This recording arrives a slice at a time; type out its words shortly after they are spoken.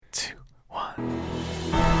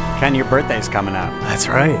Ken, your birthday's coming up. That's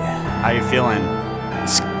right. How you feeling?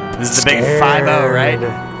 This is the big 5-0, right?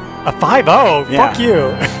 A 5-0? Yeah. Fuck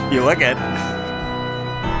you. You look it.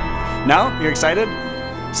 No? You're excited?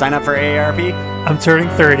 Sign up for AARP? I'm turning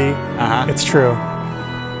 30. Uh-huh. It's true.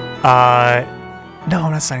 No,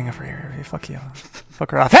 I'm not signing up for AARP. Fuck you.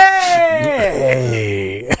 Fuck her off.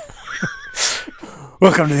 Hey!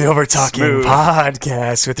 Welcome to the Over Talking Smooth.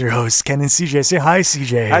 Podcast with your hosts, Ken and CJ. Say hi,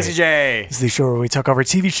 CJ. Hi, CJ. This is the show where we talk over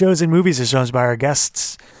TV shows and movies as shown by our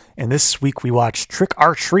guests. And this week we watched Trick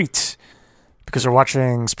or Treat because we're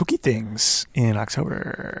watching Spooky Things in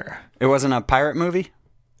October. It wasn't a pirate movie?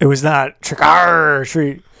 It was not Trick or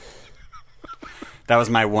Treat. That was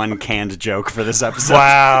my one canned joke for this episode.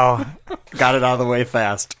 Wow. Got it out of the way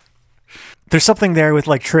fast. There's something there with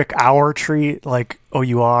like Trick or Treat, like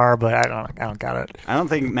OUR, but I don't got it. I don't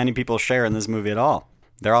think many people share in this movie at all.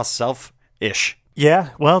 They're all self-ish. Yeah,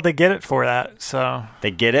 well, they get it for that, so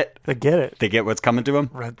They get it. they get it They get what's coming to them.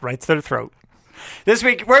 right to their throat. This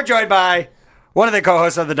week, we're joined by one of the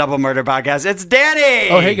co-hosts of the Double Murder Podcast. It's Danny!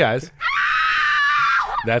 Oh, hey, guys.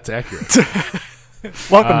 That's accurate.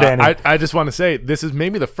 Welcome, Danny. I just want to say, this is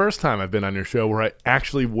maybe the first time I've been on your show where I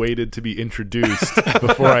actually waited to be introduced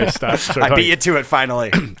before I start I beat talking. you to it,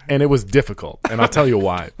 finally. And it was difficult, and I'll tell you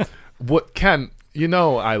why. What, Ken, you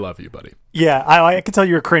know I love you, buddy. Yeah, I can tell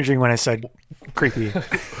you were cringing when I said creepy.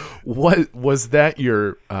 What was that,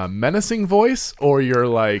 your menacing voice or your,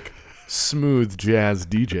 like, smooth jazz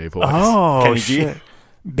DJ voice? Oh, Kenny G? shit.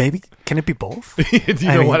 Baby, can it be both? Do you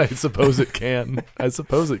know mean- what? I suppose it can. I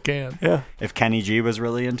suppose it can. Yeah. If Kenny G was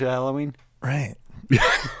really into Halloween. Right.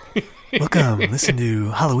 Welcome. Listen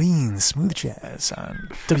to Halloween Smooth Jazz on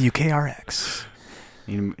WKRX.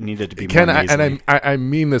 You needed to be Ken, more measly. and I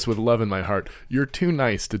mean this with love in my heart. You're too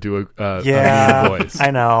nice to do a Yeah, mean voice.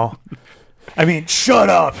 I know. I mean, shut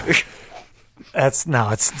up. It's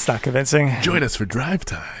not convincing. Join us for drive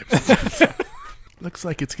time. Looks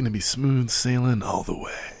like it's going to be smooth sailing all the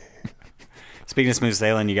way. Speaking of smooth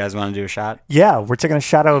sailing, you guys want to do a shot? Yeah, we're taking a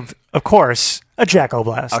shot of course, a Jacko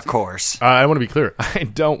Blast. Of course. I want to be clear. I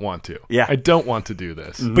don't want to. Yeah. I don't want to do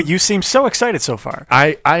this. But you seem so excited so far.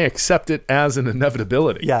 I accept it as an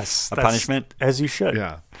inevitability. Yes. A that's- punishment? As you should.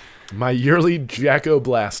 Yeah. My yearly Jacko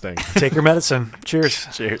blasting. Take your medicine. Cheers.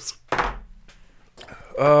 Cheers.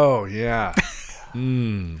 Oh, yeah.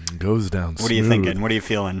 Goes down smooth. What are you thinking? What are you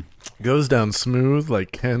feeling? Goes down smooth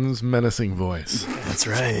like Ken's menacing voice. That's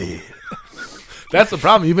right. That's the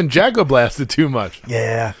problem. Even Jacko blasted too much.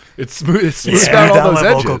 Yeah. It's smooth. It's Yeah, smoothed out down all those my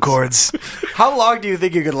edges. vocal cords. How long do you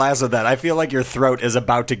think you could last with that? I feel like your throat is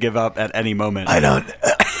about to give up at any moment. I don't.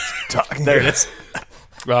 Talking. There it is.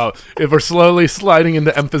 Well, if we're slowly sliding into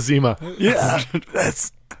emphysema. Yeah.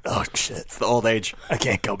 That's. Oh shit. It's the old age. I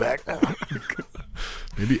can't go back now.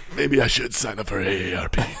 Maybe I should sign up for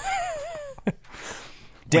AARP.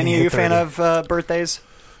 Danny, you are you a hit fan 30. of birthdays?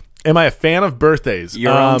 Am I a fan of birthdays?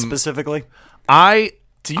 Your own specifically?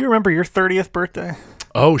 Do you remember your 30th birthday?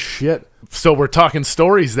 Oh, shit. So we're talking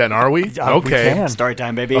stories then, are we? We Okay. can. Story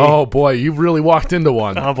time, baby. Oh, boy. You really walked into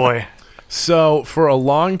one. Oh boy. So for a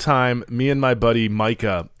long time, me and my buddy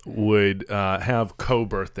Micah would have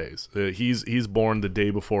co-birthdays. He's born the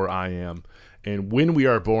day before I am. And when we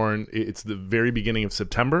are born, it's the very beginning of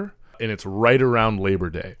September, and it's right around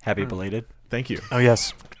Labor Day. Happy belated. Thank you. Oh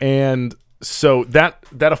yes. And so that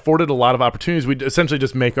afforded a lot of opportunities. We'd essentially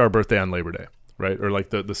just make our birthday on Labor Day, right? Or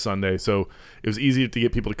like the Sunday. So it was easy to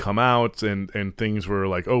get people to come out, and things were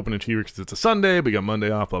like open and cheaper because it's a Sunday, but you got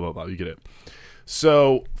Monday off, blah, blah, blah. You get it.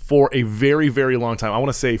 So for a very, very long time, I want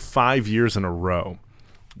to say 5 years in a row,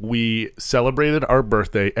 we celebrated our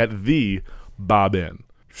birthday at the Bob Inn,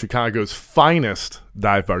 Chicago's finest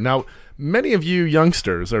dive bar. Now, many of you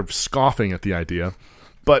youngsters are scoffing at the idea,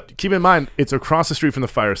 but keep in mind, it's across the street from the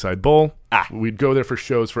Fireside Bowl. We'd go there for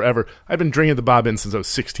shows forever. I've been drinking at the Bob Inn since I was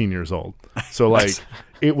 16 years old. So, like,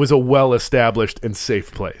 it was a well-established and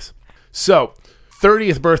safe place. So,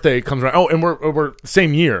 30th birthday comes around. Oh, and we're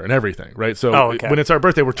same year and everything, right? So, okay. when it's our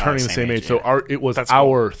birthday, we're turning the same same age, age. So, yeah. it was That's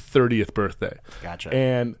our 30th birthday. Gotcha.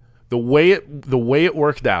 And the way it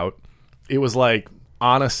worked out, it was like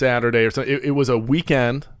on a Saturday or something. It was a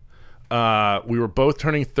weekend. We were both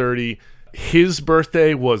turning 30. His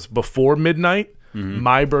birthday was before midnight.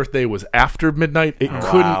 My birthday was after midnight. It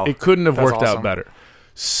Wow. couldn't have That's worked awesome. out better.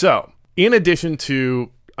 So, in addition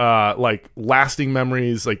to like lasting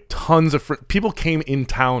memories, like tons of people came in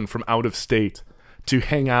town from out of state to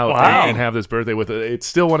hang out Wow. and have this birthday with it. It's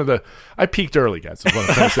still one of the I peaked early, guys. Is what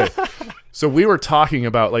I'm trying to say. So we were talking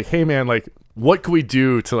about like, hey man, like what could we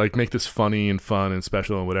do to like make this funny and fun and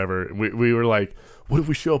special and whatever. We were like, what if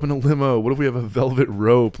we show up in a limo? What if we have a velvet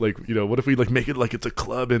rope? Like, what if we like make it like it's a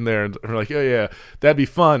club in there? And we're like, yeah, that'd be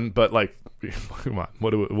fun. But like, come on,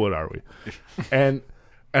 what are we? And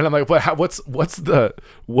I'm like, what's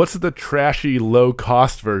the trashy low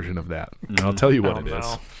cost version of that? And I'll tell you what it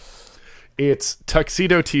is. It's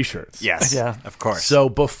tuxedo t-shirts. Yes, Yeah. of course. So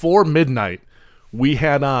before midnight, we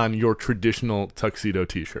had on your traditional tuxedo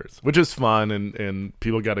t-shirts, which is fun and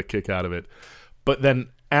people got a kick out of it. But then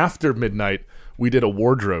after midnight, we did a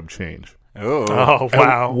wardrobe change. Oh,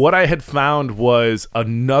 wow. And what I had found was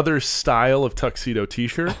another style of tuxedo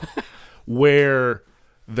t-shirt where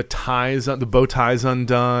the bow tie's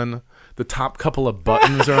undone, the top couple of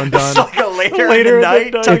buttons are undone. It's like a later in the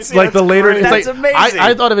night. It's like the later. It's That's like, amazing.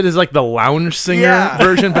 I thought of it as like the lounge singer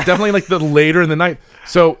version, but definitely like the later in the night.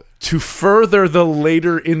 So to further the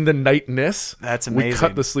later in the nightness, That's we amazing.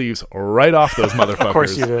 cut the sleeves right off those motherfuckers. Of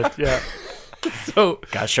course you did. Yeah. So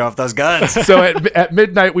Gotta show off those guns. so at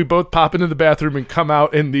midnight, we both pop into the bathroom and come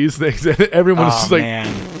out in these things, and everyone's just like,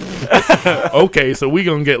 man. okay, so we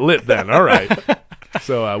gonna get lit then. All right.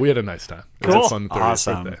 So we had a nice time. It was Cool. a fun 30th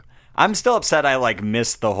Awesome. birthday. I'm still upset I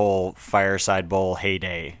missed the whole Fireside Bowl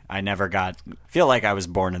heyday. I never feel like I was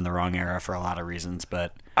born in the wrong era for a lot of reasons,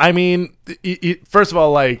 but I mean, first of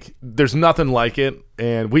all, like, there's nothing like it,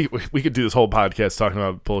 and we could do this whole podcast talking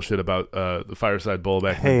about bullshit about the Fireside Bowl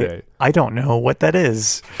back in the Hey, day. I don't know what that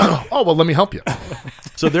is. Oh, well, let me help you.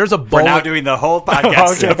 So there's a we're now bowling, doing the whole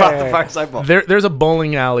podcast Okay. about the Fireside Bowl. there's a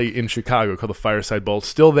bowling alley in Chicago called the Fireside Bowl.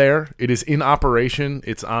 Still there. It is in operation.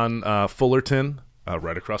 It's on Fullerton,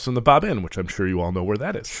 right across from the Bob Inn, which I'm sure you all know where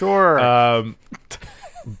that is. Sure.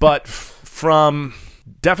 But from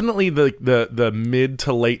definitely the mid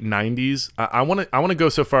to late 90s, I want to go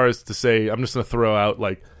so far as to say, I'm just going to throw out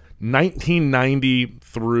like 1990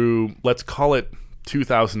 through, let's call it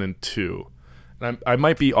 2002. And I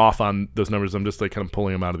might be off on those numbers. I'm just like kind of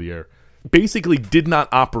pulling them out of the air. Basically did not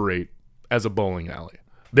operate as a bowling alley.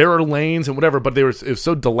 There are lanes and whatever, but it was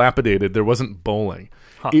so dilapidated, there wasn't bowling.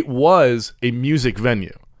 It was a music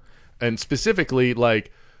venue. And specifically,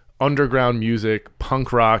 like, underground music,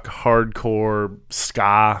 punk rock, hardcore,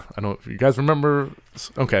 ska. I don't. You guys remember?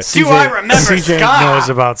 Okay. Do I remember CJ ska? knows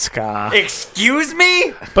about ska. Excuse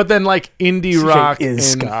me? But then like indie CJ rock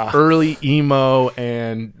is and ska. early emo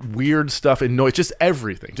and weird stuff and noise, just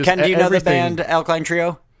everything. Just Ken, do you know the everything. band Alkaline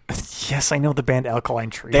Trio? Yes, I know the band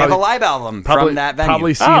Alkaline Trio. They have a live album from that venue.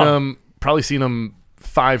 Probably seen them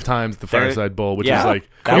 5 times at the Fireside Bowl, which is like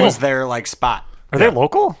that cool. was their spot. Are they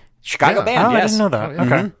local? Chicago Yeah. band, Oh, yes. I didn't know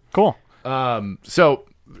that. Okay, cool. So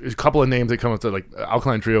a couple of names that come up to like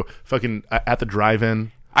Alkaline Trio, fucking At the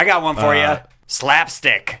Drive-In. I got one for you.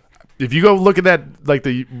 Slapstick. If you go look at that, like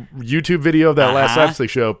the YouTube video of that last Slapstick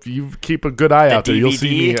show, if you keep a good eye out there, you'll see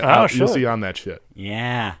me. DVD? Oh, You'll sure. see on that shit.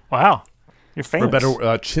 Yeah. Wow. You're famous. Or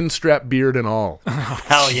better, chin strap beard and all.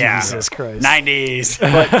 Hell yeah. Jesus Christ.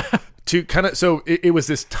 90s. To kind of, so it was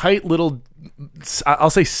this tight little, I'll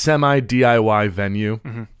say semi DIY venue.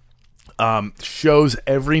 Shows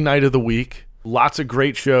every night of the week. Lots of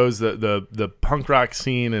great shows. The punk rock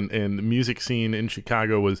scene and the music scene in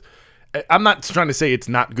Chicago was. I'm not trying to say it's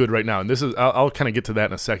not good right now, and this is. I'll kind of get to that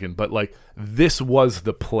in a second. But like, this was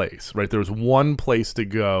the place, right? There was one place to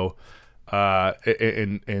go,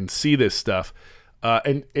 and see this stuff,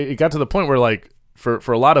 and it got to the point where like for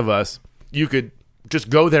a lot of us, you could just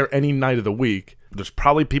go there any night of the week. There's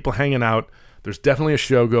probably people hanging out. There's definitely a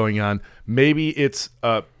show going on. Maybe it's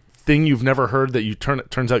a thing you've never heard that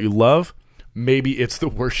turns out you love. Maybe it's the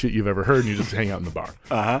worst shit you've ever heard, and you just hang out in the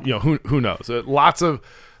bar. You know, who knows? Lots of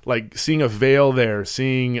like seeing a Veil there,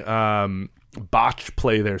 seeing Botch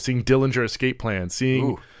play there, seeing Dillinger Escape Plan,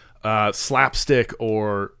 seeing Slapstick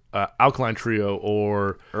or Alkaline Trio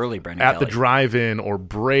or Early Brendan At the Kelly. Drive-In or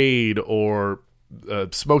Braid or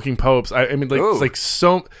Smoking Popes. I mean, like Ooh. it's like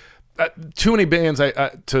so too many bands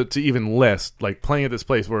to even list. Like playing at this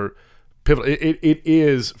place where pivotal. It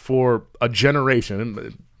is for a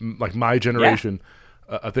generation, like my generation,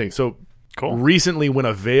 a thing. So Cool. recently, when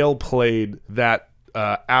a Veil played that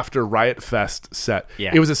after Riot Fest set,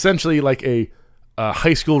 Yeah. it was essentially like a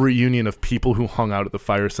high school reunion of people who hung out at the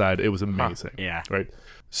Fireside. It was amazing. Yeah. Right.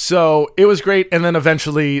 So it was great, and then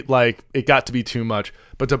eventually, like, it got to be too much.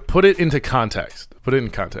 But to put it in context,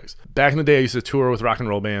 back in the day, I used to tour with rock and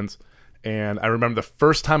roll bands, and I remember the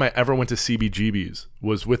first time I ever went to CBGB's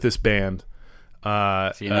was with this band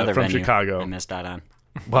See, another from venue Chicago. I missed out on.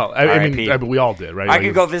 Well, I R.I.P. mean, we all did, right? I Like,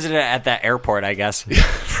 could go visit it at that airport, I guess.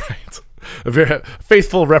 right. A very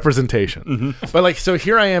faithful representation. But like, so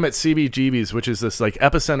here I am at CBGB's, which is this like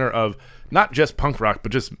epicenter of not just punk rock,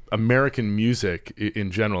 but just American music in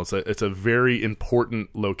general. It's a very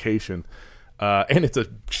important location. and it's a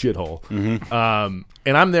shithole.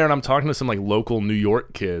 And I'm there and I'm talking to some like local New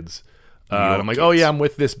York kids. And I'm like, oh yeah, I'm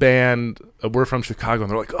with this band. We're from Chicago.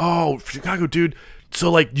 And they're like, oh, Chicago, dude. So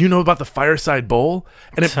like, you know about the Fireside Bowl?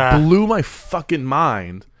 And it blew my fucking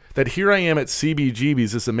mind that here I am at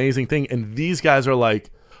CBGB's, this amazing thing, and these guys are like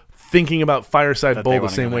thinking about Fireside Bowl the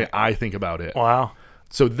same way I think about it. Wow.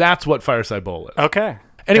 So that's what Fireside Bowl is. Okay.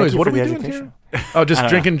 Anyways, Thank you what for are we the doing education. here? Oh, just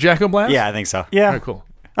drinking Jack O'Blast? Yeah, I think so. Yeah. All right, cool.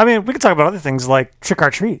 I mean, we could talk about other things like Trick or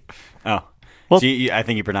Treat. Oh. Well- So I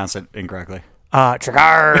think you pronounced it incorrectly. Trick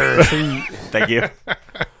or Treat. Thank you.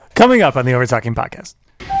 Coming up on the Over Talking podcast.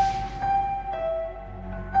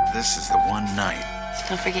 This is the one night.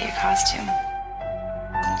 Don't forget your costume.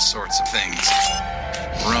 All sorts of things.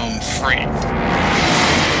 Roam free.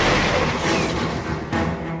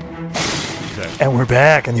 And we're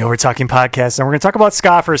back on the Over Talking podcast, and we're going to talk about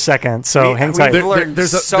ska for a second. So hang tight. We've learned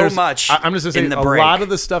so much I'm just going to say in the a break. lot of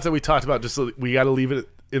the stuff that we talked about, we got to leave it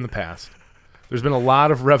in the past. There's been a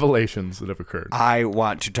lot of revelations that have occurred. I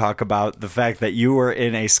want to talk about the fact that you were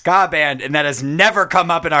in a ska band, and that has never come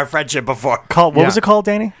up in our friendship before. What was it called,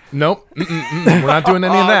 Danny? Nope. We're not doing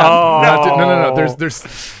any of that. No.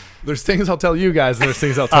 There's things I'll tell you guys, and there's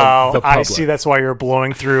things I'll tell the public. I see. That's why you're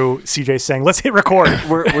blowing through CJ saying, let's hit record.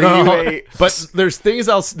 Were you a... But there are things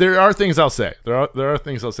I'll say. There are things I'll say.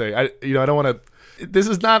 I don't want to. This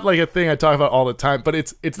is not like a thing I talk about all the time, but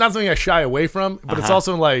it's not something I shy away from. But it's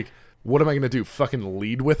also like, what am I going to do? Fucking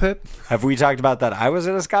lead with it? Have we talked about that I was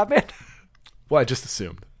in a ska band? Well, I just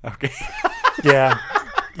assumed. Okay.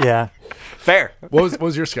 Yeah. Fair. What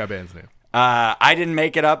was your ska band's name? I didn't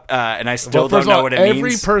make it up, and I still First don't of all, know what it every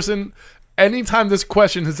means. person, anytime this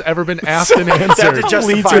question has ever been asked and answered, to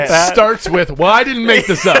justify it it. starts with, well, I didn't make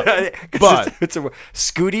this up. But, it's a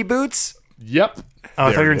Scooty Boots? yep. Oh,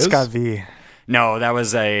 I thought you were in There it Scott is. V. No, that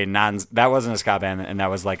wasn't a ska band, and that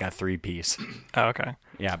was like a 3-piece. Oh, okay.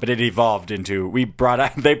 Yeah, but it evolved into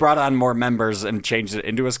they brought on more members and changed it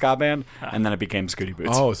into a ska band, and then it became Scooty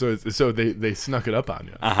Boots. Oh, so they snuck it up on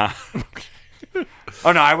you.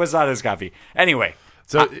 Oh no, I was not a ska band. Anyway,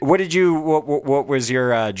 So what was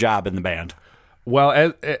your job in the band? well,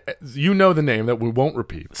 as you know the name that we won't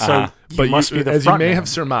repeat. So But you must be the as you front may man. have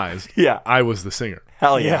surmised, Yeah. I was the singer.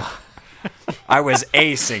 Hell yeah. I was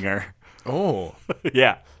a singer. Oh.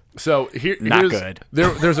 Yeah. So Not here's, good.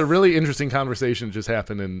 There's a really interesting conversation that just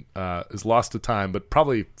happened and is lost to time, but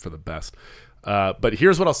probably for the best. But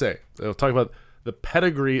here's what I'll say. I'll talk about the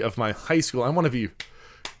pedigree of my high school. I want to be,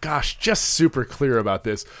 just super clear about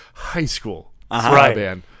this. High school ska Right.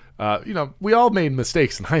 band. We all made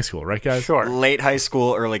mistakes in high school, right, guys? Sure. Late high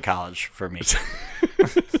school, early college for me.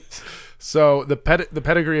 So the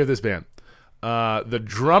pedigree of this band. The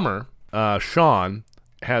drummer, Sean,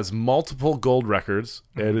 has multiple gold records.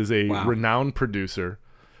 It is a renowned producer,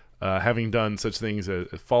 having done such things as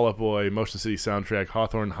Fall Out Boy, Motion City Soundtrack,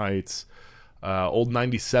 Hawthorne Heights, old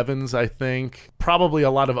 97s, I think. Probably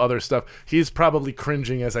a lot of other stuff. He's probably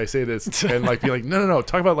cringing as I say this and like being like, no,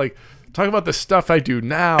 talk about the stuff I do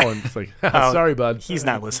now. And it's like, sorry, bud. He's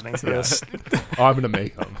not listening to this. Oh, I'm gonna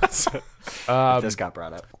make him. This got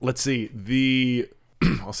brought up. Let's see.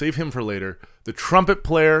 I'll save him for later. The trumpet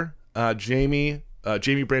player, Jamie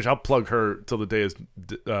Branch. I'll plug her till the day is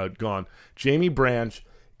gone. Jamie Branch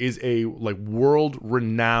is a world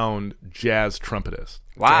renowned jazz trumpetist.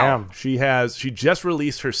 Wow. Damn. She just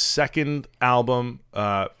released her second album,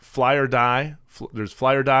 Fly or Die. There's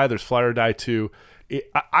Fly or Die. There's Fly or Die 2.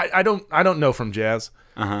 I don't know from jazz.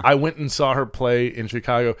 I went and saw her play in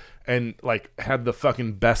Chicago and had the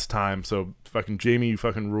fucking best time. So fucking Jamie, you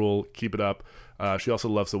fucking rule. Keep it up. She also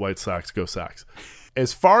loves the White Sox. Go Sox.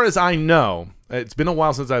 As far as I know, it's been a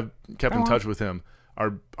while since I've kept in touch with him.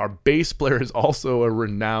 Our bass player is also a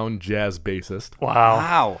renowned jazz bassist.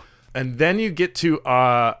 Wow. And then you get to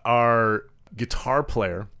our guitar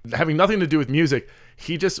player, having nothing to do with music.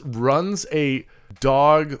 He just runs a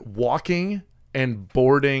dog walking and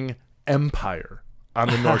boarding empire on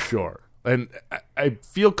the North Shore. And I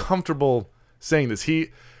feel comfortable saying this.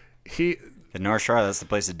 He The North Shore, that's the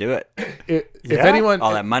place to do it. if anyone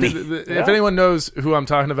All that money. if anyone knows who I'm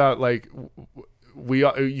talking about,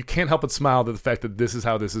 you can't help but smile at the fact that this is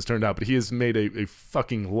how this has turned out. But he has made a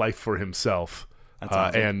fucking life for himself,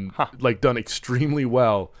 and done extremely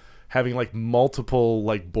well, having multiple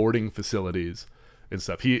boarding facilities and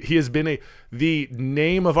stuff. He has been the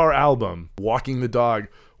name of our album, Walking the Dog,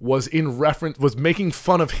 was making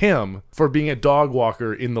fun of him for being a dog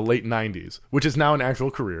walker in the late 90s, which is now an actual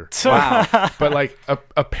career. Wow. But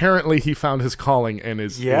apparently he found his calling and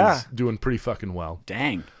is doing pretty fucking well.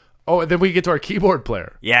 Dang. Oh, and then we get to our keyboard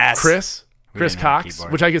player. Yes. Chris didn't have a Cox,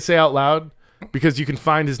 keyboard. which I could say out loud because you can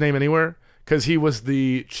find his name anywhere. because he was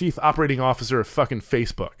the chief operating officer of fucking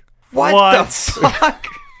Facebook. What the fuck?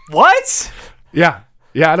 What? Yeah.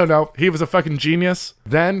 Yeah, I don't know. He was a fucking genius.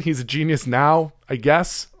 Then he's a genius now, I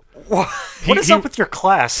guess. What is up with your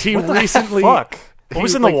class? He What the recently fuck? What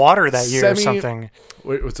was in the water that year or something?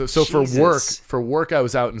 So Jesus. for work, I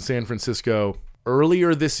was out in San Francisco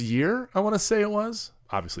earlier this year. I want to say it was.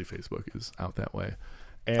 Obviously, Facebook is out that way,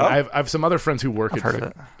 and I have some other friends who work heard of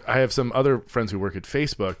it. I have some other friends who work at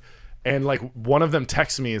Facebook, and like one of them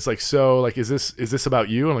texts me. It's like, so like, is this about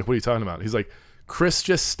you? I'm like, what are you talking about? He's like, Chris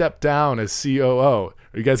just stepped down as COO.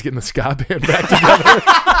 Are you guys getting the ska band back together?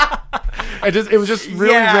 It was just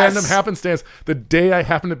really random happenstance. The day I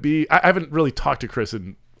happened to be, I haven't really talked to Chris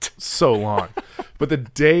in so long, but the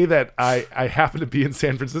day that I happened to be in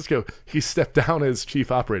San Francisco, he stepped down as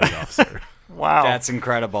chief operating officer. Wow. That's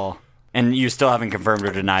incredible. And you still haven't confirmed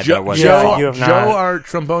or denied that Joe, it was Yeah, your fault. you have not. Joe, our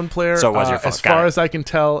trombone player, So it was your fault. as Got far it. as I can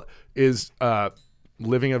tell, is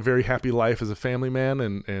living a very happy life as a family man,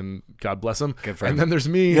 and God bless him. Good for and him. then there's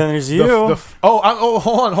me. Then there's the- you.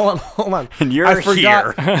 hold on. And you're I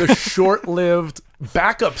forgot here. the short-lived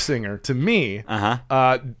backup singer to me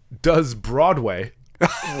does Broadway.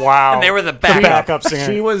 Wow. And they were the The backup. backup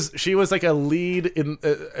singer. She was like a lead in,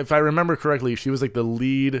 if I remember correctly, she was like the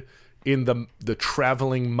lead in the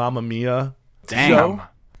traveling Mamma Mia Damn. show.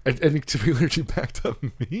 And to be clear, she backed up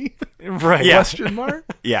me. Right. Yeah. Question mark.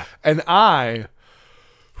 Yeah. And I'm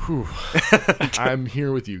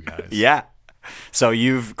here with you guys. Yeah. So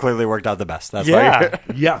you've clearly worked out the best. That's Yeah. why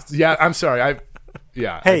Yes. Yeah. I'm sorry. I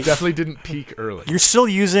Hey. definitely didn't peak early. You're still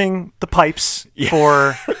using the pipes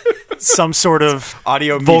for some sort of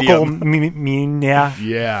Audio vocal medium. yeah.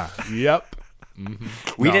 Yeah. Yep.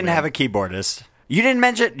 we didn't have a keyboardist. You didn't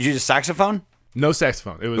mention. Did you use saxophone? No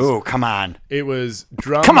saxophone. It was. Ooh, come on. It was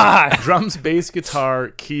drums. Come on! Drums, bass, guitar,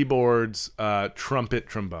 keyboards, trumpet,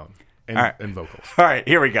 trombone, and, All right. and vocals. All right,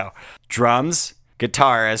 here we go. Drums,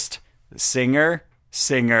 guitarist, singer,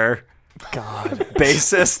 God.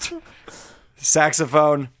 bassist,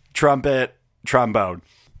 saxophone, trumpet, trombone.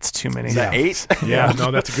 It's too many. Is that 8? Yeah.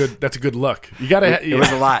 No, that's a good look. You gotta. It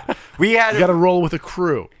was a lot. We had. You gotta roll with a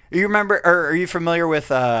crew. You remember? Or are you familiar with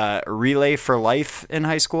Relay for Life in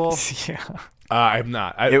high school? Yeah. I'm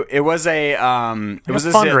not. It was a it was a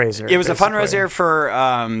this- fundraiser, It was a basically. fundraiser for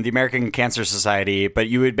the American Cancer Society, but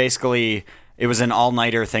you would basically. It was an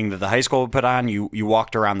all-nighter thing that the high school would put on. You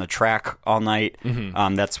walked around the track all night.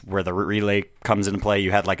 That's where the relay comes into play.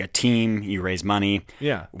 You had like a team. You raise money.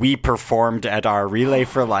 Yeah. We performed at our Relay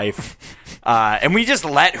for Life, and we just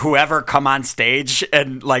let whoever come on stage,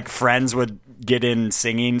 and like friends would get in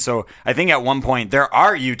singing. So I think at one point there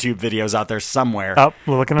are YouTube videos out there somewhere. Oh,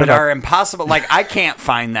 we're looking but it up. are impossible. Like I can't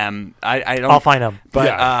find them. I don't. I'll find them. But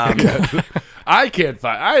Yeah. I can't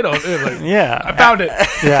find. I don't. Yeah. I found it.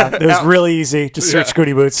 Yeah, it was really easy. Just search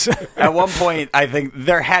Goody Boots. at one point, I think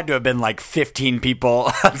there had to have been like 15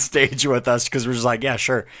 people on stage with us because we're just like, yeah,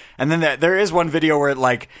 sure. And then there is one video where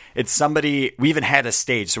it's somebody. We even had a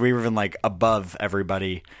stage, so we were even like above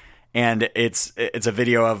everybody. And it's a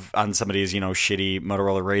video on somebody's shitty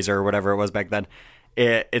Motorola Razr or whatever it was back then.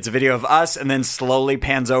 It's a video of us, and then slowly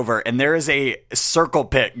pans over, and there is a circle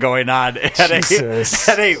pit going on at a Jesus.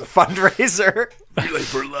 fundraiser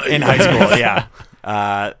in high school. Yeah,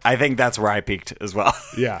 I think that's where I peaked as well.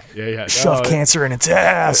 Yeah. Shove Oh, cancer in its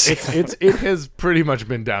ass. it has pretty much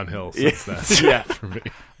been downhill since then. Yeah, For me.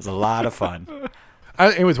 it was a lot of fun.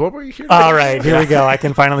 Anyways, what were you here? All right, here we go. I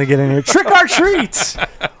can finally get in here. Trick or Treat.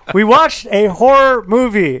 We watched a horror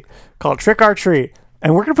movie called Trick or Treat.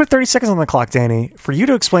 And we're going to put 30 seconds on the clock, Danny, for you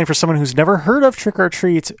to explain for someone who's never heard of Trick or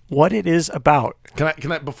Treat what it is about.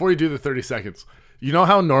 Can I before you do the 30 seconds? You know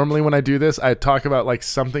how normally when I do this, I talk about like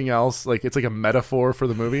something else, like it's like a metaphor for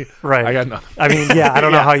the movie. Right. I got nothing. I mean, yeah, I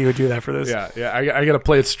don't know how you would do that for this. Yeah. I got to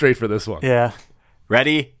play it straight for this one. Yeah.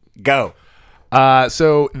 Ready? Go.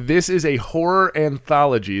 So this is a horror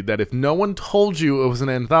anthology that if no one told you it was an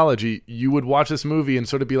anthology, you would watch this movie and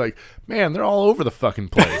sort of be like, man, they're all over the fucking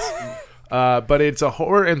place. But it's a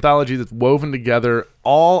horror anthology that's woven together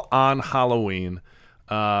all on Halloween,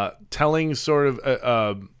 telling sort of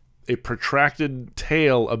a protracted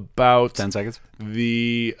tale about 10 seconds.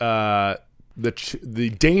 the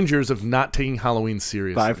dangers of not taking Halloween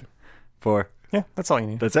seriously. 5, 4. Yeah, that's all you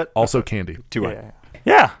need. That's it. Also candy. 2, 1.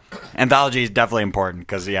 Yeah. Anthology is definitely important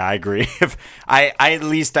because I agree. If I at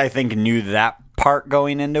least I think knew that part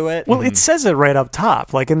going into it. Well, it says it right up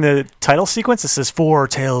top. Like in the title sequence, it says 4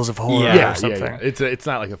 Tales of Horror Yeah, or something. It's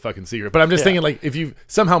not like a fucking secret. But I'm just thinking, like, if you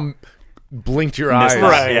somehow blinked your eyes, Missed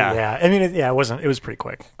Right. Yeah. Yeah. I mean, it was pretty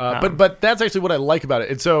quick. But that's actually what I like about it.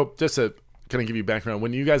 And so, just to kind of give you background.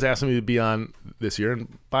 When you guys asked me to be on this year,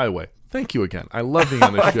 and by the way, thank you again. I love being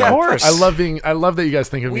on this show. Of course. I love that you guys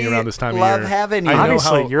think of me around this time of year. love having you. I know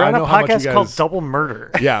Obviously, how- you're I on a know how much you podcast guys- called Double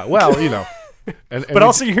Murder. Yeah, well, you know. And But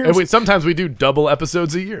also you're- sometimes we do double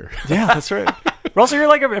episodes a year. Yeah, that's right. But also, you're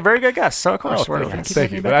like a very good guest, so of course we're gonna keep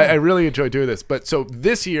Thank having you. you But back I on. really enjoy doing this. But so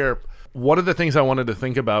this year, one of the things I wanted to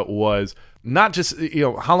think about was not just,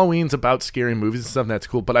 Halloween's about scary movies and stuff, and that's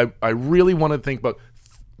cool. But I really wanted to think about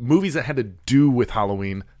movies that had to do with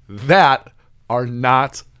Halloween that are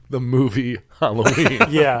not the movie Halloween.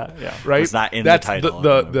 Yeah. Right? It's not in the That's title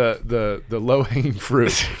of the low hanging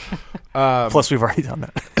fruit. Plus, we've already done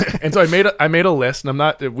that. And so I made a list,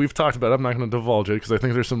 and we've talked about it. I'm not going to divulge it because I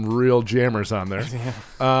think there's some real jammers on there.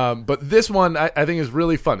 But this one I think is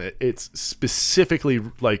really fun. It's specifically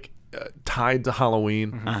tied to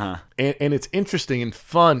Halloween, and it's interesting and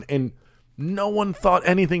fun. And no one thought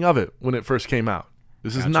anything of it when it first came out.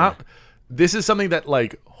 This is not. This is something that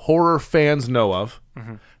horror fans know of,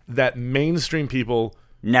 that mainstream people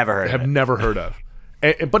Never heard have of it. never heard of.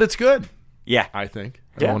 But it's good. Yeah. I think.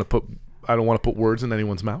 Yeah. I don't want to put words in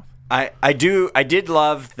anyone's mouth. I did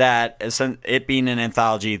love that, it being an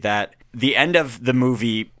anthology, that the end of the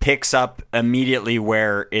movie picks up immediately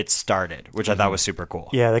where it started, which I thought was super cool.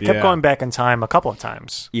 Yeah, they kept Yeah. going back in time a couple of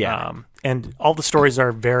times. Yeah. And all the stories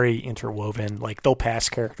are very interwoven. Like, they'll pass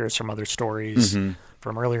characters from other stories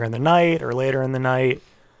from earlier in the night or later in the night.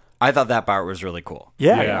 I thought that part was really cool.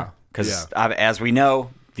 Yeah. Because as we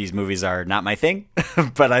know, these movies are not my thing,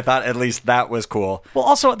 but I thought at least that was cool. Well,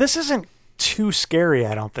 also, this isn't too scary,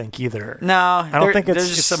 I don't think, either. No, I don't think there's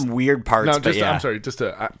it's- just some weird parts. No, but just yeah. I'm sorry.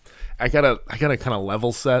 I gotta kind of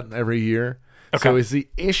level set every year. Okay. So is the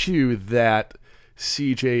issue that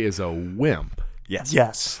CJ is a wimp? Yes.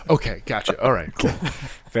 Yes. Okay, gotcha. All right, cool.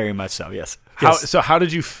 Very much so. Yes. So how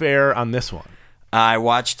did you fare on this one? I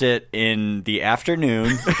watched it in the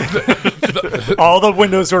afternoon. All the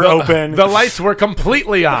windows were open. The lights were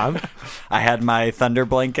completely on. I had my thunder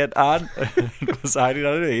blanket on. Was hiding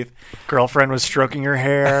underneath. Girlfriend was stroking her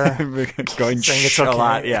hair. Going Saying it's a okay.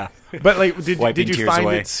 lot. Yeah. But did Wiping you tears find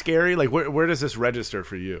away. it scary? Where does this register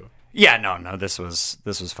for you? Yeah, no, this was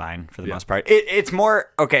fine for the most part. It's more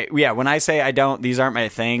okay. Yeah, when I say these aren't my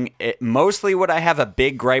thing. Mostly, what I have a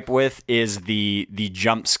big gripe with is the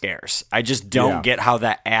jump scares. I just don't get how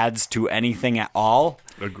that adds to anything at all,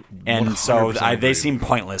 and so 100% they agree. seem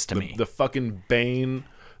pointless to me. The fucking bane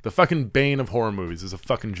of horror movies is a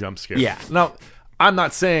fucking jump scare. Yeah. Now, I'm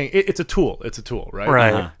not saying it's a tool. It's a tool, right?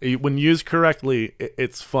 Right. When used correctly,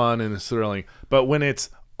 it's fun and it's thrilling. But when it's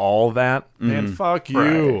all that, man, fuck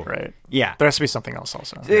you. Right. Yeah. There has to be something else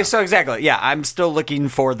also. So exactly, yeah. I'm still looking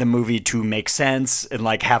for the movie to make sense and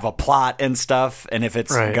have a plot and stuff. And if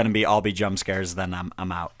it's Right. gonna be all jump scares, then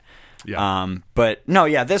I'm out. Yeah. But no,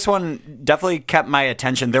 yeah, this one definitely kept my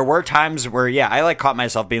attention. There were times where, I caught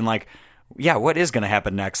myself being like, yeah, what is going to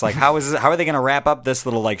happen next? How are they going to wrap up this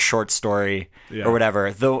little short story or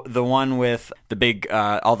whatever? The one with the big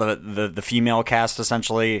all the female cast,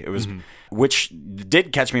 essentially, it was which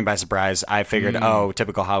did catch me by surprise. I figured,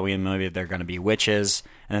 typical Halloween movie, they're going to be witches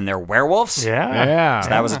and then they're werewolves. Yeah. Yeah. So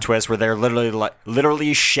that was a twist where they're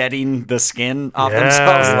literally shedding the skin off Yeah.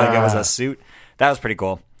 themselves like it was a suit. That was pretty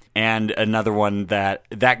cool. And another one that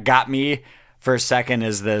got me for a second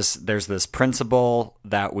is there's this principal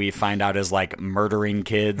that we find out is murdering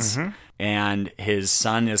kids, and his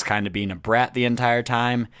son is kind of being a brat the entire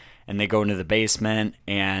time, and they go into the basement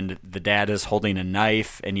and the dad is holding a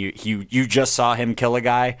knife, and you just saw him kill a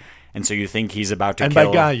guy, and so you think he's about to And kill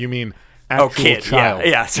by guy, you mean actual kid. child.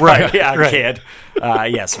 Yeah, sorry. Yeah, right. kid.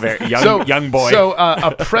 Yes, very young boy. So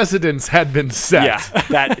a precedence had been set.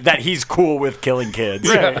 Yeah, that he's cool with killing kids.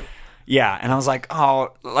 Right. Yeah, and I was like,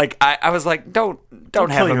 I was like, don't have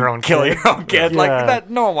kill him your own kill kid. your own kid. Yeah. Like that,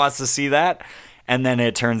 no one wants to see that. And then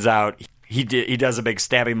it turns out he does a big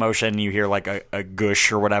stabbing motion. You hear a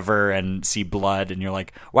gush or whatever, and see blood, and you're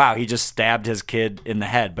like, wow, he just stabbed his kid in the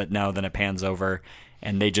head. But no, then it pans over,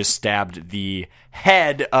 and they just stabbed the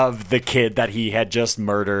head of the kid that he had just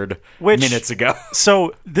murdered minutes ago.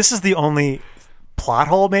 So this is the only plot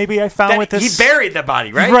hole maybe I found with this. He buried the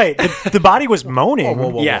body, right? Right. The body was moaning.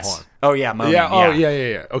 Whoa, hold Yes. on. Oh yeah, moaning, Yeah. Oh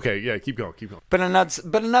yeah. Okay. Yeah. Keep going. But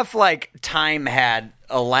enough time had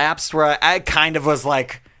elapsed where I kind of was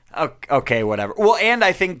like, okay, whatever. Well, and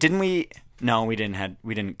I think we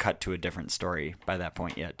didn't cut to a different story by that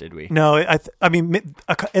point yet, did we? No, I mean,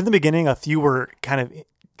 in the beginning, a few were kind of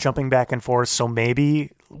jumping back and forth, so maybe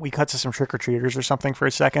we cut to some trick-or-treaters or something for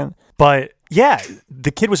a second. But yeah, the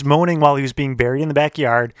kid was moaning while he was being buried in the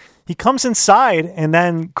backyard. He comes inside and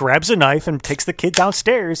then grabs a knife and takes the kid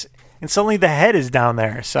downstairs and suddenly the head is down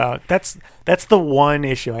there. So that's the one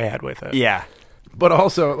issue I had with it. Yeah. But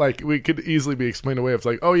also, like, we could easily be explained away. It's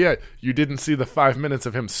like, oh yeah, you didn't see the 5 minutes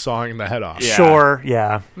of him sawing the head off. Yeah. Sure,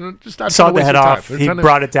 yeah. Just not Saw trying to the waste head your time. off. They're He trying to-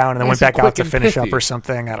 brought it down and then nice went back and out to quick and finish up pithy. or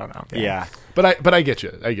something. I don't know. Yeah. But I get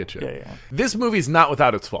you. I get you. Yeah. This movie's not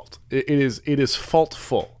without its fault. It is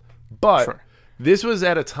faultful. But Sure. this was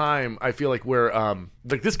at a time, I feel like, where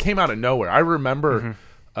like this came out of nowhere. I remember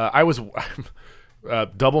I was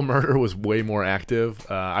Double Murder was way more active.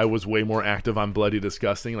 I was way more active on Bloody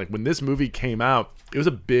Disgusting. Like when this movie came out, it was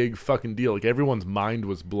a big fucking deal. Like everyone's mind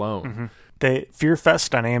was blown. The Fear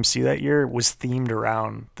Fest on AMC that year was themed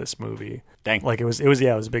around this movie. Dang. Like it was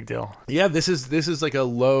a big deal. Yeah, this is like a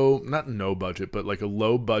not no budget, but like a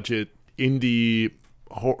low budget indie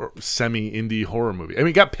semi indie horror movie. I mean,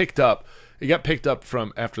 it got picked up. It got picked up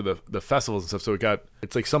from after the festivals and stuff. So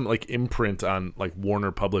it's like some like imprint on like Warner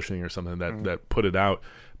Publishing or something that put it out.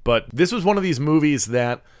 But this was one of these movies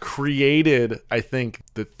that created, I think,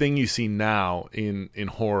 the thing you see now in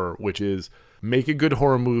horror, which is make a good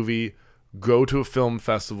horror movie, go to a film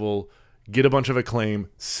festival, get a bunch of acclaim,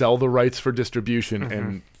 sell the rights for distribution,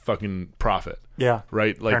 and fucking profit. Yeah.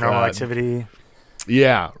 Right? Like Paranormal Activity.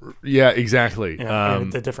 Yeah, exactly. Yeah, I mean,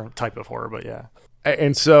 it's a different type of horror, but yeah.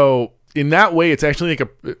 And so in that way, it's actually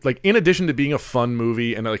like in addition to being a fun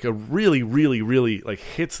movie and like a really, really, really like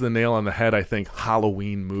hits the nail on the head, I think,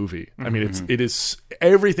 Halloween movie. I mean, it is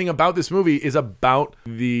everything about this movie is about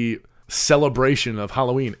the celebration of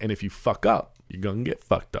Halloween. And if you fuck up, you're gonna get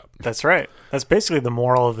fucked up. That's right. That's basically the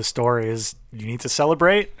moral of the story is you need to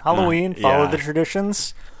celebrate Halloween, follow yeah. the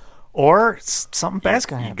traditions, or something bad's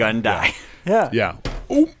going to happen. Gun die. Yeah. Yeah.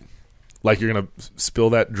 Ooh. Like you're gonna spill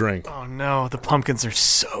that drink. Oh no, the pumpkins are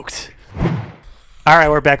soaked. All right,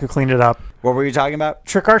 we're back. We cleaned it up. What were you talking about?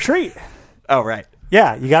 Trick or treat. Oh, right.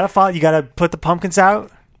 Yeah, you gotta follow. You gotta put the pumpkins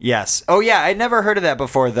out. Yes. Oh, yeah. I'd never heard of that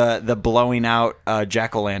before. The blowing out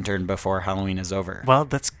jack-o'-lantern before Halloween is over. Well,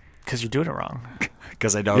 that's because you're doing it wrong.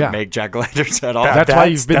 Because I don't Yeah. make jack-o'-lanterns at all. That's why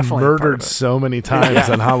That's you've been definitely part of murdered it. so many times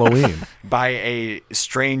on Halloween. By a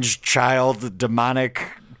strange child demonic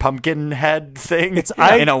pumpkin head thing It's-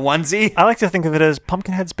 in a onesie. I like to think of it as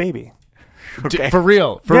Pumpkinhead's baby. For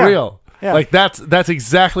real. Yeah. Real. Yeah. Like that's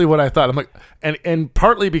exactly what I thought. I'm like, and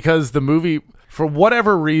partly because the movie, for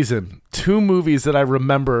whatever reason, two movies that I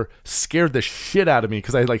remember scared the shit out of me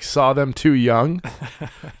because I like saw them too young.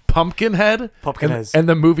 Pumpkinhead, Pumpkinhead's and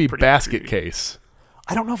the movie Basket Case.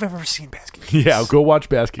 I don't know if I've ever seen Basket Case. Yeah, go watch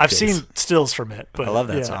Basket I've Case. seen stills from it. But I love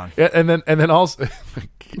that yeah. song. Yeah, and then also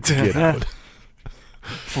Get Out.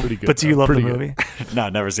 Pretty good. But do you though. love the Pretty good. movie? No,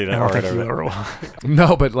 never seen it. I don't or think heard you of it. ever will.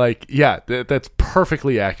 No, but like, yeah, that's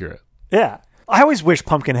perfectly accurate. Yeah. I always wish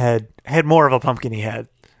Pumpkinhead had more of a pumpkin he had.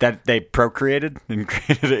 That they procreated and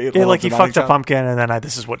created a Yeah, little like he demonic fucked a child? pumpkin and then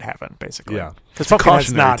this is what happened, basically. Yeah. Because It's a Pumpkinhead's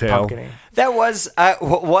cautionary not tale. pumpkin-y. That was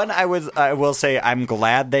one. I will say I'm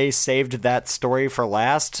glad they saved that story for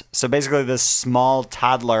last. So basically, this small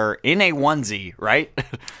toddler in a onesie, right?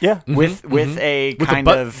 Yeah. with a With kind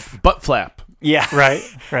the of butt flap. yeah,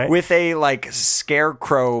 Right. with a like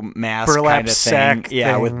scarecrow mask Burlap kind of thing. sack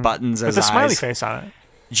Yeah, thing with buttons as with a smiley eyes. face on it.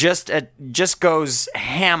 Just goes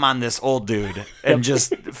ham on this old dude and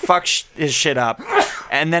just fucks his shit up.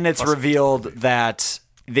 And then it's revealed that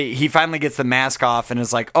he finally gets the mask off and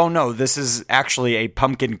is like, oh no, this is actually a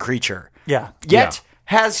pumpkin creature. Yeah. Yet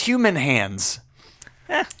has human hands.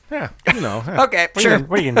 Yeah, you know. Okay, sure.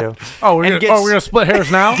 What are you going to do? Oh, we're And gonna split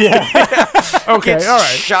hairs now. Okay, Gets all right.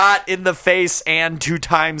 shot in the face and 2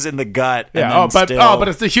 times in the gut. and Yeah. then But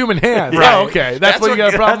it's the human hand. Right. Oh, okay. That's what you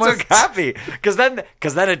got a problem with. That's what got me. Because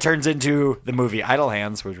then it turns into the movie Idle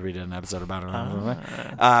Hands, which we did an episode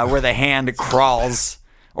about, where the hand crawls,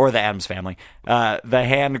 or the Addams Family, the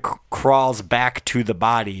hand crawls back to the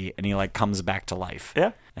body, and he like comes back to life.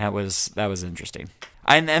 Yeah. That was interesting.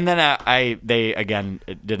 And then they again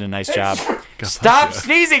did a nice job. Stop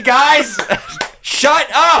sneezing, guys! Shut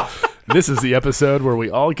up! This is the episode where we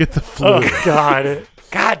all get the flu. Oh, God.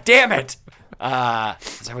 God damn it!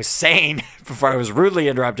 As I was saying before I was rudely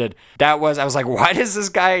interrupted, I was like, why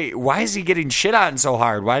is he getting shit on so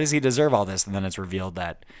hard? Why does he deserve all this? And then it's revealed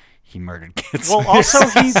that he murdered kids. Well, also,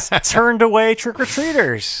 he turned away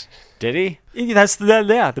trick-or-treaters. Did he? That's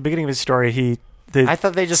the beginning of his story. I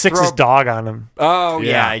thought they just sticks throw- his dog on him. Oh,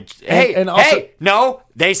 Yeah. yeah. Hey, and also- hey, no,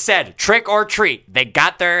 they said trick or treat. They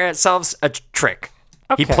got themselves a trick.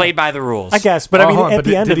 He Okay. played by the rules. I guess, but I mean, hold on, at but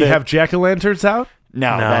the end did of he it, have jack-o'-lanterns out?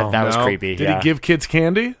 No, No. that was No. creepy. Did yeah. he give kids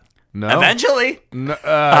candy? No. Eventually. No, all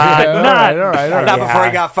right. Not before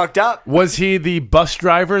he got fucked up. Was he the bus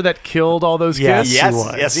driver that killed all those Yes. kids? Yes, he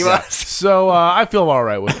was. yes, he was. So I feel all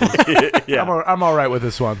right with this. Yeah. I'm all right with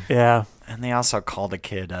this one. Yeah. And they also called a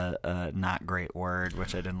kid a not great word,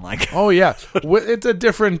 which I didn't like. Oh yeah, it's a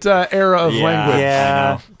different era of Yeah. language.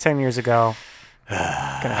 Yeah. 10 years ago. Gonna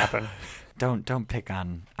happen. Don't pick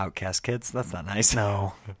on outcast kids. That's not nice.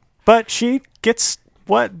 No. But she gets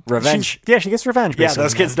what? Revenge. She gets revenge. Yeah, basically.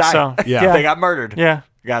 those kids died. So, Yeah. They got murdered. Yeah.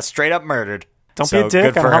 Got straight up murdered. Don't So be a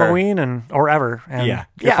dick good on for her. Halloween or ever. And Yeah.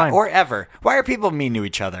 you're Yeah, fine. or ever. Why are people mean to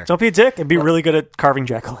each other? Don't be a dick and be really good at carving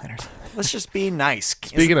jack-o'-lanterns. Let's just be nice.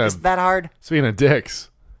 Speaking is of- that hard? Speaking of dicks,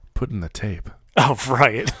 put in the tape. Oh,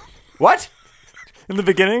 right. What? In the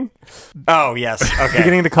beginning? Oh, yes. Okay.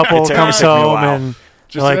 Beginning, the couple It took comes me a home while. and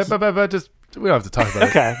Just, like, we don't have to talk about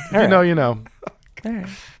okay. it. If all you know, right. you know. All right.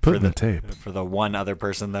 Put in the tape. For the one other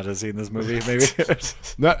person that has seen this movie, maybe.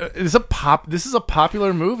 No, This is a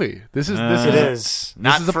popular movie. This is It is.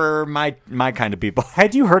 Not is a- for my kind of people.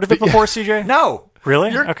 Had you heard of it before, CJ? No.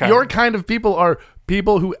 Really? Your kind of people are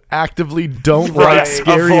people who actively don't Right. like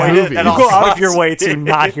scary Avoid it movies. at You all go out of your costs. way to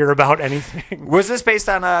not hear about anything. Was this based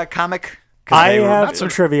on a comic? 'Cause I they were have not some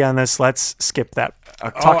so- trivia on this. Let's skip that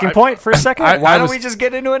talking I- point for a second. Why don't was- we just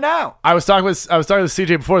get into it now? I was talking with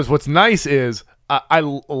CJ before this. What's nice is I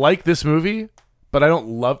like this movie, but I don't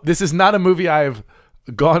love. This is not a movie I've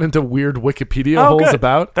gone into weird Wikipedia Oh, holes good.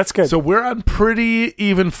 about. That's good. So we're on pretty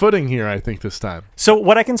even footing here, I think, this time. So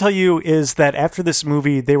what I can tell you is that after this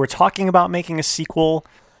movie, they were talking about making a sequel.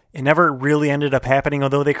 It never really ended up happening,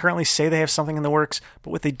 although they currently say they have something in the works. But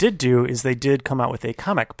what they did do is they did come out with a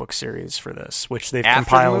comic book series for this, which they've After the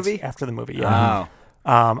compiled movie? after the movie. Yeah. Oh.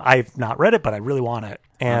 I've not read it, but I really want it.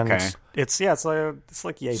 And Okay. it's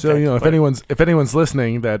like yay. So thick, if but if anyone's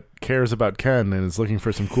listening that cares about Ken and is looking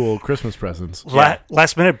for some cool Christmas presents,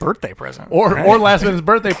 last minute birthday present, or right? or last minute's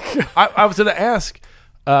birthday, I was going to ask,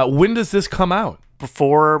 when does this come out?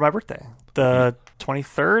 before my birthday, the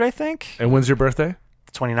 23rd, I think, And when's your birthday?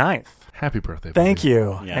 the 29th. Happy birthday! Thank buddy.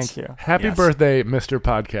 you, Yes. thank you. Happy Yes. birthday, Mr.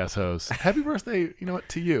 Podcast Host. Happy birthday, you know what,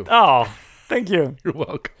 to you. Oh, thank you. You're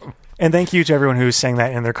welcome. And thank you to everyone who's saying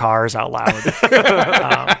that in their cars out loud.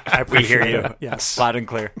 I appreciate hear you. it. Yes. Loud and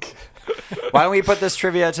clear. Why don't we put this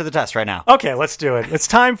trivia to the test right now? Okay, let's do it. It's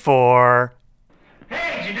time for.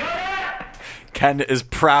 Ken is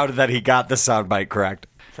proud that he got the soundbite correct.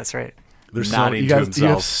 That's right. There's Nodding you to guys, you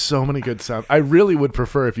have himself. so many good sounds. I really would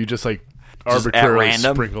prefer if you just like Just at arbitrarily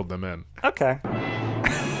random? sprinkled them in. Okay.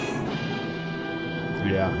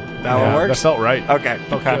 Yeah, That one works? That felt right. Okay.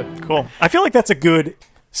 Okay. Good. Cool. I feel like that's a good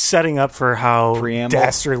setting up for how Preamble?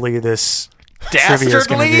 dastardly this trivia is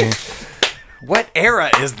going Dastardly? to be. What era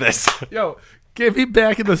is this? Yo, get me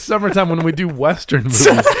back in the summertime when we do Western movies.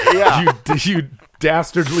 Yeah. you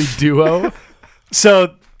dastardly duo.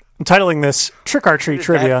 So, I'm titling this Trick or Treat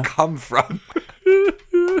Where did Trivia. that come from?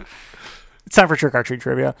 It's time for Trick or Treat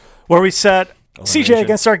Trivia, where we set CJ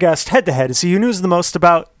against our guest head to head to see who knows the most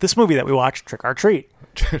about this movie that we watched, Trick or Treat.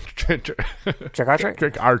 Trick or Treat.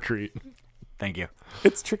 Trick or treat. Thank you.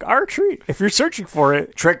 It's Trick or Treat. If you're searching for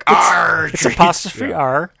it, Trick or it's treat. apostrophe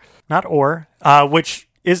R, not or, which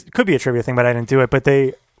could be a trivia thing, but I didn't do it. But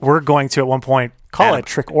they were going to at one point call Add- it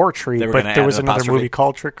Trick or Treat, they were but gonna there add was an another apostrophe. movie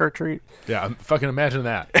called Trick or Treat. Yeah, fucking imagine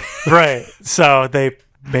that. Right. So they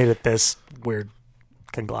made it this weird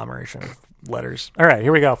conglomeration of letters. All right,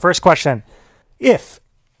 here we go. First question. If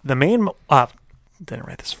the main... didn't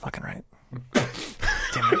write this fucking right.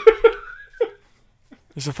 Damn it.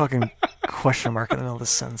 There's a fucking question mark in the middle of this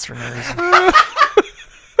sentence for no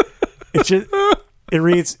reason. It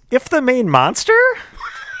reads, if the main monster...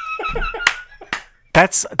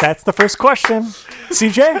 That's the first question.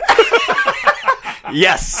 CJ?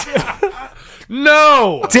 Yes.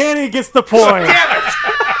 No. Danny gets the point.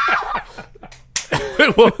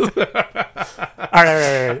 All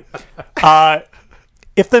right.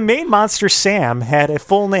 If the main monster Sam had a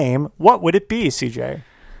full name, what would it be, CJ?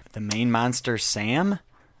 The main monster, Sam?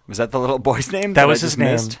 Was that the little boy's name? That was I his just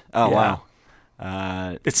name. missed? Oh, Yeah.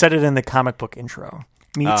 wow. It said it in the comic book intro.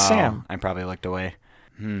 Meet Sam. I probably looked away.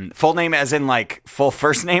 Full name as in like full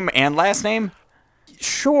first name and last name?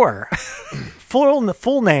 Sure. full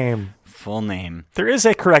name. Full name. There is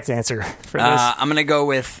a correct answer for this. I'm going to go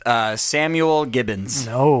with Samuel Gibbons.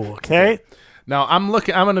 No. Okay. Now I'm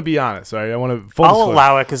going to be honest. All right, I want to. Full I'll disclosure.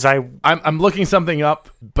 allow it because I'm looking something up,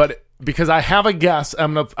 but because I have a guess,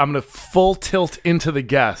 I'm gonna full tilt into the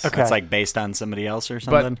guess. Okay. It's like based on somebody else or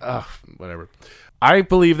something. But whatever. I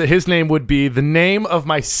believe that his name would be the name of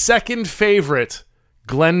my second favorite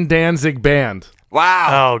Glenn Danzig band.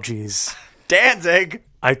 Wow. Oh, geez. Danzig.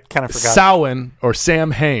 I kind of forgot. Samhain or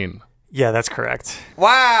Sam Hain. Yeah, that's correct.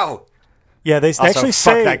 Wow. Yeah, they Also, actually fuck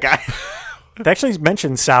say that guy. they actually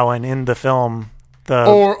mention Samhain in the film.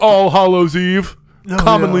 Or All Hallows Eve,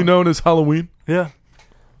 commonly known as Halloween. Yeah.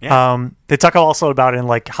 Yeah. They talk also about it in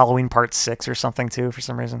like Halloween Part 6 or something too for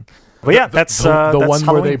some reason. But yeah, that's the that's one where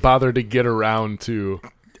Halloween. they bother to get around to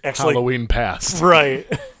Actually- Halloween past. right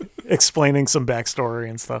explaining some backstory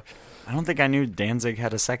and stuff. I don't think I knew Danzig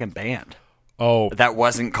had a second band. Oh, That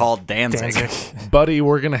wasn't called Danzig. buddy,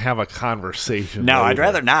 we're gonna have a conversation. No, I'd later.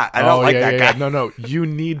 rather not. I don't like that guy. No, you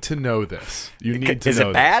need to know this. You need to Is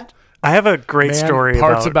know it bad? I have a great this. Man, story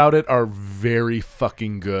parts about it are very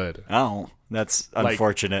fucking good. Oh, that's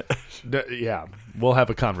unfortunate. Yeah, we'll have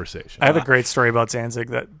a conversation. I have a great story about Danzig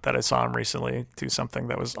that I saw him recently do something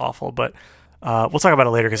that was awful, but we'll talk about it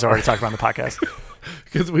later because I already talked about it on the podcast.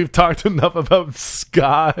 Because we've talked enough about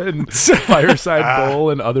ska and Fireside Bowl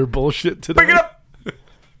and other bullshit today. Pick it up.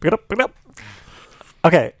 Pick it up.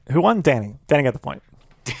 Okay, who won? Danny. Danny got the point.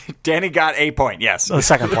 Danny got a point. Yes. The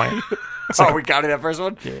second point. Oh, we counted that first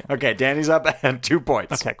one? Yeah. Okay, Danny's up and 2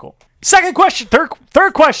 points. Okay, cool. Second question.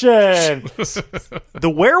 Third question.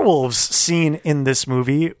 The werewolves seen in this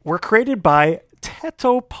movie were created by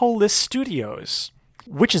Tetopolis Studios,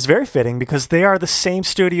 which is very fitting because they are the same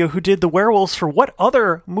studio who did the werewolves for what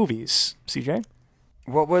other movies? CJ?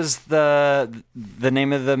 What was the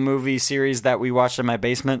name of the movie series that we watched in my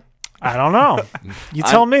basement? I don't know. You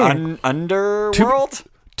tell me. Underworld?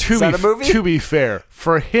 To Is that a movie? To be fair,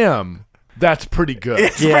 for him, that's pretty good.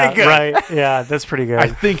 It's yeah, pretty good. right. Yeah, that's pretty good. I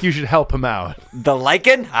think you should help him out. The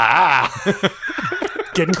Lycan? Ah.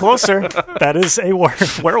 Getting closer. That is a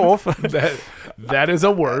werewolf. That is a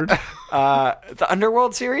word. The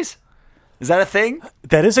Underworld series? Is that a thing?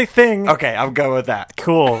 That is a thing. Okay, I'll go with that.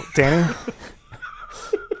 Cool, Danny.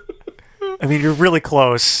 I mean, you're really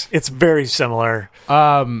close. It's very similar.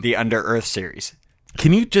 The Under Earth series.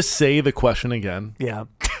 Can you just say the question again? Yeah.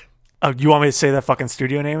 Oh, you want me to say that fucking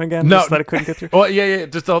studio name again? No. Just that I couldn't get through. Well, yeah,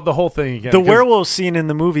 just the whole thing again. The 'cause- werewolves seen in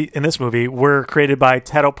this movie were created by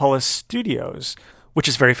Tetopolis Studios, which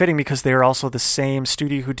is very fitting because they are also the same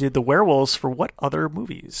studio who did the werewolves for what other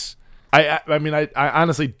movies? I mean, I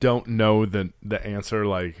honestly don't know the answer.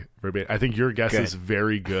 Like, verbatim. I think your guess is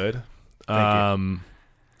very good.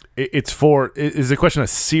 It's for. Is the question a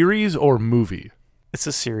series or movie? It's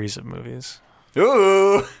a series of movies.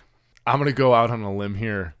 Ooh. I'm gonna go out on a limb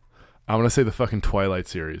here. I'm gonna say the fucking Twilight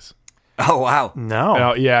series. Oh, wow. No.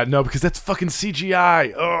 Oh yeah, no, because that's fucking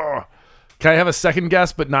CGI. Ugh. Can I have a second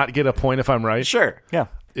guess but not get a point if I'm right? Sure. Yeah.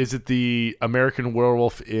 Is it the American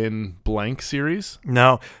Werewolf in Blank series?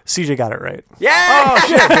 No. CJ got it right. Yeah. Oh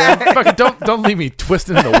shit, man! Fucking don't leave me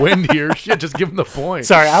twisting in the wind here. Shit, just give him the point.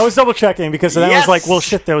 Sorry, I was double checking because then I Yes! was like, well,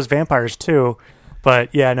 shit, there was vampires too.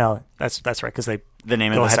 But yeah, no, that's right because they The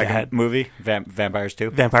name Go of the ahead, second ahead. movie? Vampires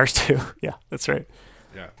 2? vampires too. Yeah, that's right.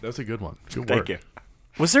 Yeah, that's a good one. Good Thank work. you.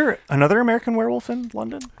 Was there another American Werewolf in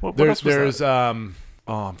London? What else was that?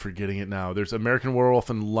 I'm forgetting it now. There's American Werewolf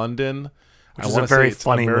in London. Which I is wanna a very say it's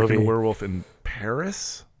funny American movie. Werewolf in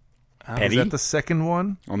Paris. Is Petty? that the second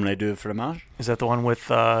one? I'm going to do it for the month. Is that the one with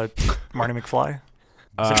Marty McFly?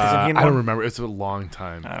 Isn't he in I don't one? remember. It's a long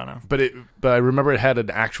time. I don't know. But I remember it had an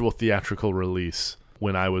actual theatrical release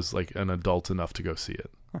when I was like an adult enough to go see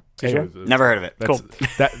it. CJ? Never heard of it.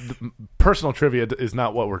 That's, personal trivia is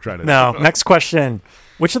not what we're trying to No. do. Next question.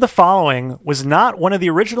 Which of the following was not one of the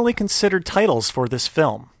originally considered titles for this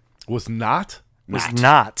film? Was not? Was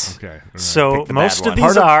not. Okay. all right. So Pick the most bad of one.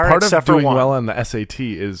 these are, part except of for doing one. well on the SAT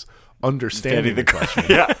is understanding the question.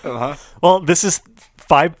 Yeah. Uh-huh. Well, this is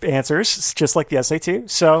 5 answers, it's just like the SAT.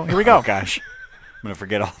 So here we go. Oh, gosh. I'm going to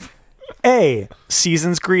forget all. A.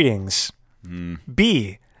 Season's Greetings.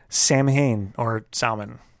 B. Samhain or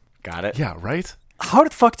Salmon. Got it. Yeah, right? How the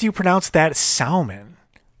fuck do you pronounce that Salmon?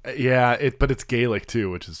 Yeah, but it's Gaelic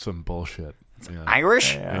too, which is some bullshit. Yeah.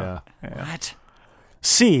 Irish? Yeah. What?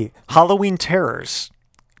 C. Halloween Terrors.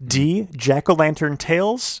 D. Jack-o'-lantern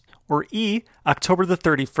Tales. Or E. October the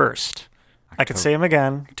 31st. I can say them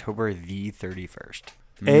again. October the 31st.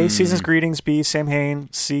 A. Season's Greetings. B. Samhain.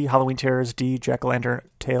 C. Halloween Terrors. D. Jack-o'-lantern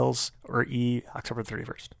Tales. Or E. October the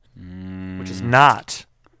 31st. Which is not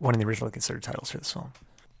one of the originally considered titles for this film.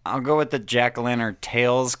 I'll go with the Jack-o'-lantern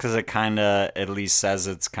Tales because it kind of at least says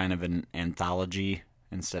it's kind of an anthology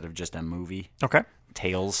instead of just a movie. Okay.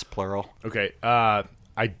 Tales, plural. Okay.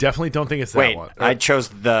 I definitely don't think it's that Wait, one. I chose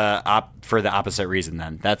for the opposite reason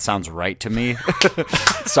then. That sounds right to me.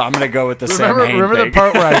 So I'm going to go with the Samhain remember thing. the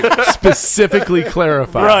part where I specifically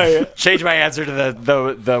clarified. Change my answer to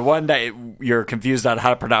the one that you're confused on how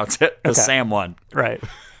to pronounce it. The Okay. Sam one. Right.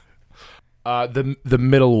 The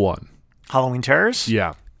middle one. Halloween Terrors?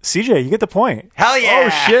 Yeah. CJ, you get the point. Hell yeah!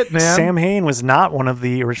 Oh shit, man. Sam Hain was not one of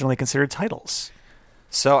the originally considered titles.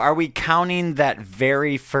 So are we counting that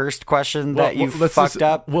very first question that you let's fucked just-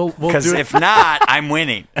 up? we'll Because do it. if not, I'm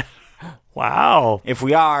winning. Wow. If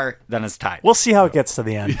we are, then it's tied. We'll see how it gets to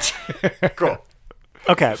the end. Cool.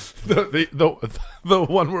 Okay. The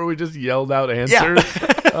one where we just yelled out answers.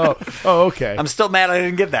 Oh, okay. I'm still mad I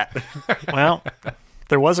didn't get that. Well,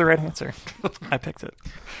 there was a right answer. I picked it.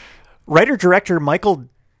 Writer-director Michael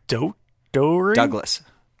Dougherty? Douglas.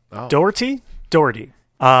 Dougherty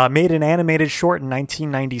made an animated short in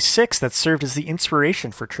 1996 that served as the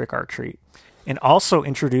inspiration for Trick or Treat and also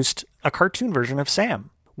introduced a cartoon version of Sam.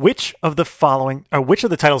 Which of the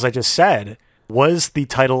titles I just said was the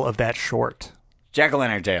title of that short?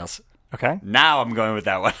 Jack-o'-lantern Tales. Okay. Now I'm going with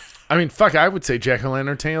that one. I mean, fuck, I would say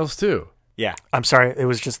Jack-o'-lantern Tales too. Yeah. I'm sorry. It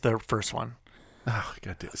was just the first one. Oh,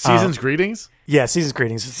 goddamn. Season's Greetings? Yeah, Season's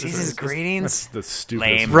Greetings. Season's Greetings. That's the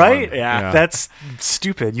stupidest Lame. one. Right? Yeah. That's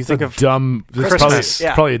stupid. You think of dumb. This is Christmas. probably,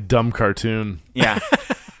 Yeah. probably a dumb cartoon. Yeah.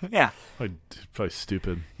 Yeah. Probably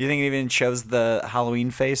stupid. You think it even shows the Halloween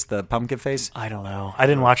face, the pumpkin face? I don't know. I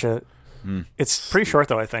didn't watch it. It's pretty short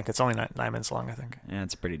though. I think it's only 9 minutes long. I think. Yeah,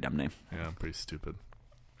 it's a pretty dumb name. Yeah, pretty stupid.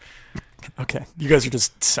 Okay, you guys are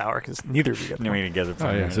just sour because neither of you get the No, point. we didn't get it.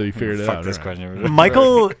 Oh, yeah, so you figured it Fuck out. this all right. question.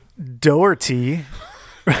 Michael Dougherty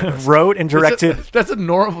wrote and directed. That's a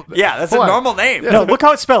normal. Yeah, that's Hold a on. normal name. No, look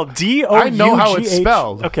how it's spelled. D-O-U-G-H. I know how it's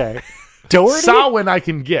spelled. Okay, Dougherty. Samhain I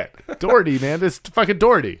can get. Doherty, man. It's fucking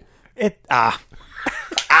Doherty.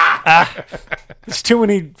 There's too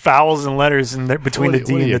many vowels and letters in there between the What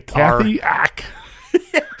D are and you, the R. Kathy Ack.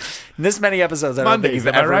 This many episodes, I don't Mondays,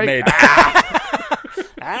 think am you've I ever right? made.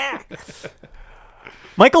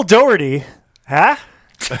 Michael Dougherty,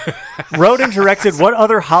 wrote and directed what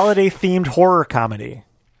other holiday-themed horror comedy?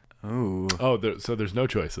 Ooh. Oh, so there's no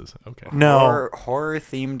choices. Okay. No,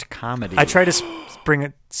 Horror-themed comedy. I try to bring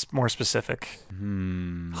it more specific.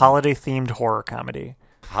 Holiday-themed horror comedy.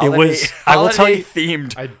 Holiday, it was. I will tell you.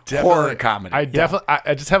 holiday-themed I definitely, horror comedy. I definitely.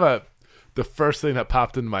 I just have the first thing that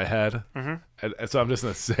popped into my head, and so I'm just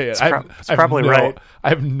gonna say it. It's probably right. I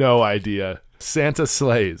have no idea. Santa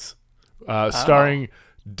Slays, starring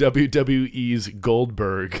WWE's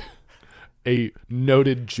Goldberg, a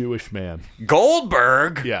noted Jewish man.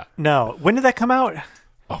 Goldberg? Yeah. No, when did that come out?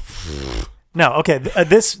 Oh, No, okay.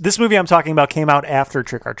 This movie I'm talking about came out after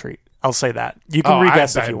Trick or Treat. I'll say that. You can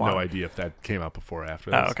re-guess I if you have want. no idea if that came out before or after.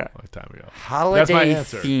 Oh, That's okay. a long time ago. That's my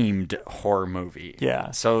answer. Holiday-themed horror movie. Yeah.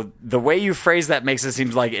 So the way you phrase that makes it seem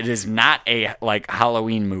like it is not a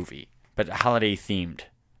Halloween movie, but holiday-themed.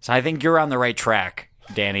 So I think you're on the right track,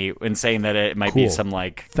 Danny, in saying that it might be Cool. some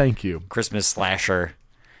Thank you. Christmas slasher,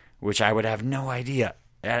 which I would have no idea.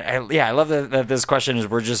 I love that this question is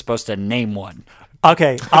we're just supposed to name one.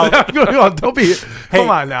 Okay. Don't be. Come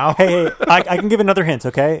on now. Hey, I can give another hint,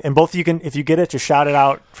 okay? And both of you can, if you get it, just shout it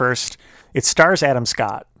out first. It stars Adam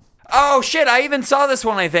Scott. Oh, shit, I even saw this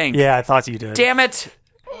one, I think. Yeah, I thought you did. Damn it.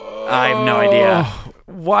 I have no idea.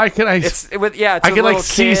 Why can I? It's a I can little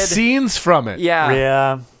see kid. scenes from it. Yeah.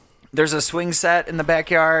 Yeah, There's a swing set in the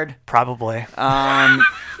backyard. probably.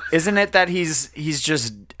 Isn't it that he's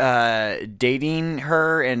just dating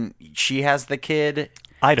her and she has the kid?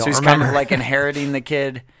 I don't So he's remember. kind of like inheriting the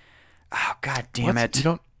kid. Oh, God damn What? it. You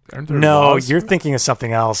don't. Aren't there No, laws? you're thinking of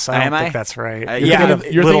something else. I Am don't I? think that's right. Yeah. You're thinking of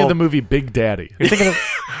You're thinking little- of the movie Big Daddy. You're thinking of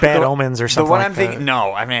Bad Omens or The something one like I'm that. thinking,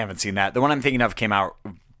 no, I haven't seen that. The one I'm thinking of came out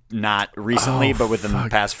not recently, but within the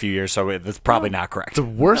past few years, so that's probably not correct. The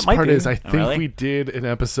worst might part be. is, I think Really? we did an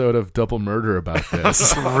episode of Double Murder about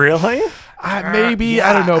this. Really? Maybe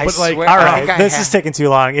I don't know, I but like, swear- All I right, think I this have- is taking too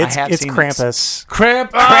long. It's have seen Krampus.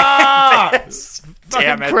 Krampus.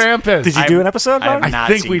 Damn it. Krampus. Did you do an episode I have about it? not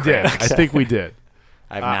I think seen we did. Krampus. I think we did.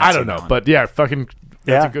 I've not I seen don't know, that one. but yeah, fucking.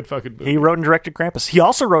 That's Yeah. a good fucking movie. He wrote and directed Krampus. He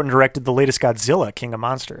also wrote and directed the latest Godzilla, King of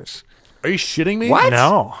Monsters. Are you shitting me? What?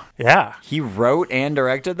 No. Yeah. He wrote and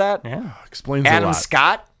directed that? Yeah. Explains a Adam lot.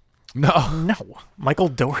 Scott? No, No. Michael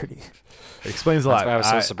Dougherty. explains a lot. why I was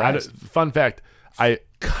so surprised. Fun fact: I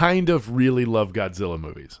kind of really love Godzilla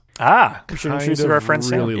movies. We should introduce you to our friend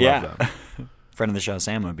really Sam. love Yeah. them. Friend of the show,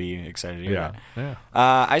 Sam, would be excited to hear Yeah, that.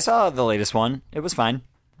 yeah, I saw the latest one. It was fine.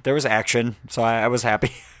 There was action, so I was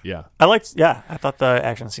happy. yeah. I thought the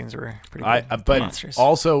action scenes were pretty good. But Monsters.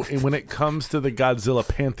 also, when it comes to the Godzilla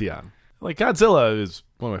pantheon, like Godzilla is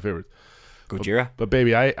one of my favorites. Gojira? But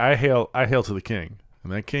baby, I hail to the king,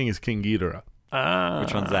 and that king is King Ghidorah,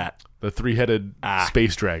 Which one's that? the three-headed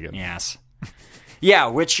space dragon. Yes. Yeah,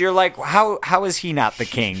 which you're like, how is he not the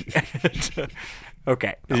king?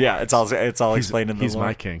 Okay. Yeah, it's all explained in the he's lore.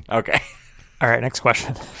 my king. Okay. All right, next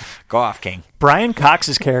question. Go off, King. Brian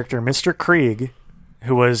Cox's character, Mr. Krieg,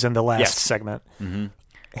 who was in the last Yes. segment,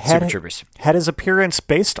 Super Troopers. had his appearance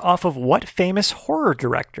based off of what famous horror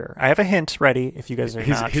director? I have a hint ready if you guys are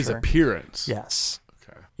not His sure. appearance. Yes.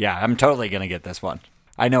 Yeah, I'm totally going to get this one.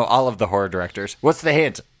 I know all of the horror directors. What's the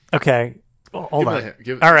hint? Okay. Hold Give it on. a hint.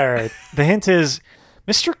 Give it- All right. The hint is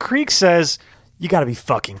Mr. Krieg says, "You got to be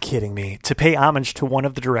fucking kidding me," to pay homage to one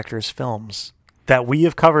of the director's films that we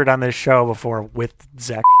have covered on this show before with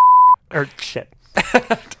Zach. Or shit.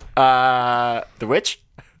 The Witch?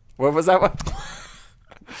 What was that one?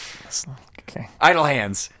 Okay. Idle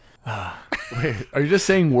Hands. Wait, are you just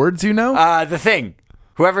saying words you know? The Thing.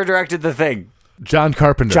 Whoever directed The Thing. John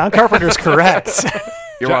Carpenter. John Carpenter's correct.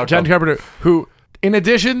 You're John, welcome. John Carpenter, who, in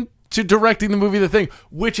addition to directing the movie The Thing,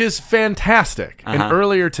 which is fantastic, and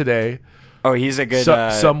earlier today, Oh, he's a good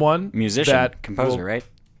someone musician, that composer, will right?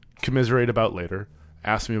 commiserate about later,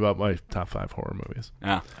 asked me about my top 5 horror movies.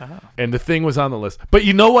 Yeah. And The Thing was on the list. But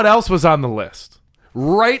you know what else was on the list?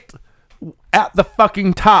 Right at the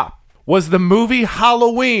fucking top was the movie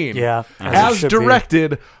Halloween. Yeah, as it As should be.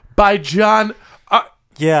 directed by John...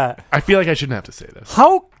 Yeah. I feel like I shouldn't have to say this.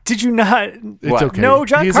 How did you not? It's What? okay. No,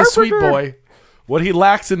 John He's Carpenter. a sweet boy. What he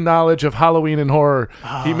lacks in knowledge of Halloween and horror,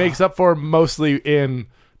 he makes up for mostly in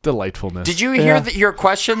delightfulness. Did you hear Yeah. your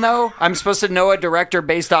question, though? I'm supposed to know a director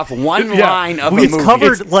based off one Yeah. line of a We've movie.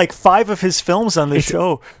 covered like 5 of his films on this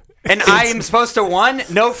show. And I am supposed to, one,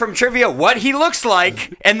 know from trivia what he looks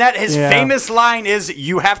like, and that his Yeah. famous line is,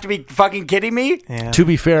 "You have to be fucking kidding me?" Yeah. To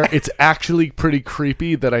be fair, it's actually pretty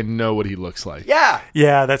creepy that I know what he looks like. Yeah.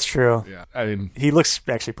 Yeah, that's true. Yeah, I mean, He looks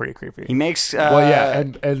actually pretty creepy. He makes... well, yeah,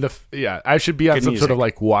 and I should be on good some sort of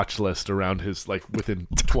music. like watch list around his like within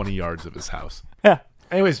 20 yards of his house. Yeah.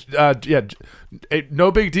 Anyways,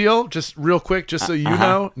 no big deal. Just real quick, just so you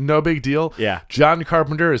know, no big deal. Yeah. John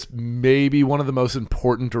Carpenter is maybe one of the most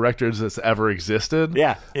important directors that's ever existed.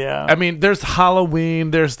 Yeah. Yeah. I mean, there's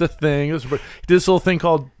Halloween, there's The Thing. There's this little thing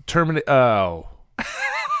called Terminator. Oh.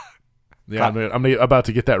 Yeah, I'm about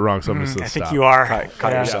to get that wrong, so I'm just going I to think stop. you are.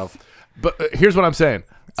 Cut Yeah. yourself. But here's what I'm saying.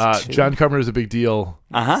 too. John Carpenter is a big deal,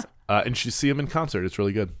 Uh-huh. and you should see him in concert. It's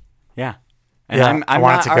really good. Yeah. And Yeah, I'm I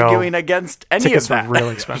wanted not to go. arguing against any Tickets of that. were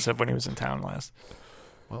really expensive when he was in town last.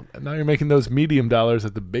 Well, now you're making those medium dollars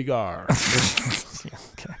at the Big R.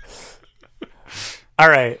 Okay. All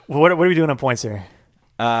right. Well, what are we doing on points here?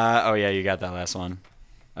 Oh, yeah, you got that last one.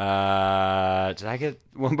 Did I get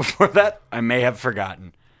one before that? I may have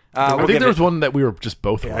forgotten. I we'll think give there was it- one that we were just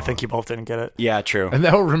both Yeah, wrong. I think you both didn't get it. Yeah, true. And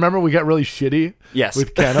then remember we got really shitty Yes.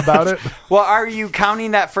 with Ken about it? Well, are you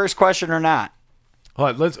counting that first question or not?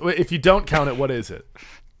 Hold on, if you don't count it, what is it?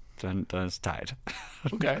 Then it's tied.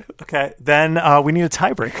 Okay. Okay. Then we need a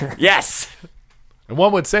tiebreaker. Yes. And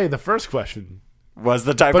one would say the first question. Was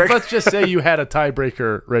the But tiebreaker? let's just say you had a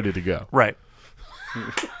tiebreaker ready to go. Right.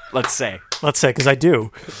 Let's say. Let's say, because I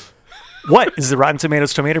do. What is the Rotten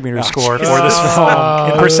Tomatoes tomato meter score for this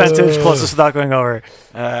film in percentage, closest without going over?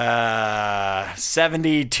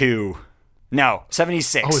 72. No,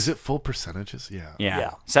 76. Oh, is it full percentages? Yeah.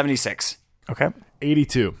 Yeah. 76. Okay.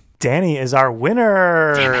 82. Danny is our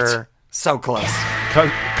winner. Damn it. So close.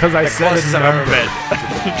 Because I said Closest a I've ever number.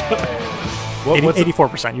 been. What's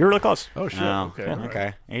 84%. You were really close. Oh, shit. Oh, Okay.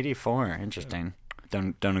 okay. 84. Interesting.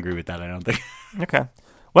 Don't agree with that, I don't think. Okay.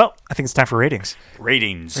 Well, I think it's time for ratings.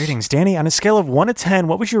 Ratings. Ratings. Danny, on a scale of 1 to 10,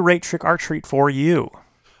 what would you rate Trick or Treat for you?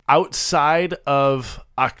 Outside of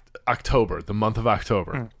October, the month of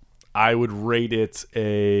October, I would rate it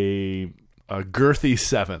a girthy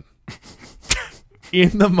 7.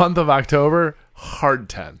 In the month of October, hard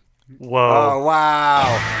 10. Whoa. Oh,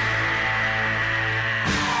 wow.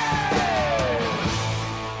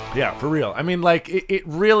 Yeah, for real. I mean, like, it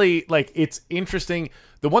really, like, it's interesting.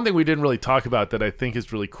 The one thing we didn't really talk about that I think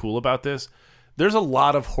is really cool about this, there's a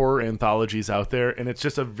lot of horror anthologies out there, and it's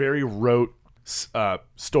just a very rote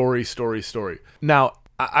story. Now,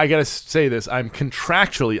 I got to say this. I'm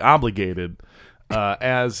contractually obligated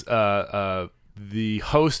as the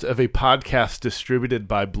host of a podcast distributed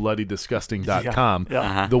by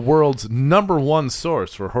BloodyDisgusting.com, the world's #1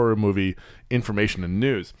 source for horror movie information and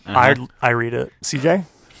news. I read it. CJ?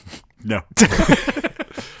 No.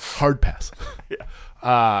 Hard pass.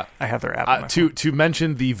 I have their app. on my To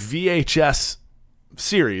mention the VHS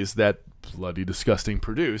series that Bloody Disgusting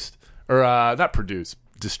produced, or not produced,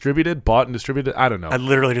 bought and distributed. I don't know. I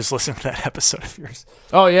literally just listened to that episode of yours.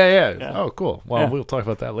 Oh yeah. Oh, cool. Well, Yeah. we'll talk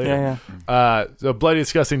about that later. Yeah. So Bloody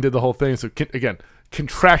Disgusting did the whole thing. So again,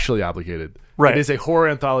 contractually obligated. Right. It is a horror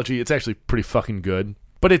anthology. It's actually pretty fucking good.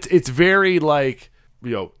 But it's very like,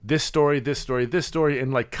 this story,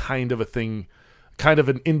 and like kind of a thing kind of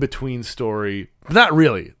an in-between story. Not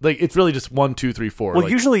really. Like, it's really just 1, 2, 3, 4. Well,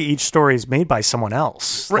 like, usually each story is made by someone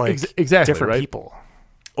else. Right, Like, exactly, different right? people.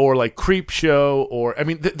 or like Creep Show, or I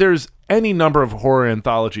mean, there's any number of horror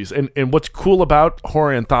anthologies. And what's cool about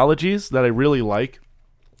horror anthologies that I really like,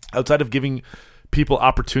 outside of giving people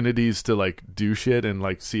opportunities to like do shit and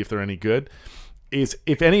like see if they're any good, is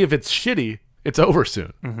if any of it's shitty, it's over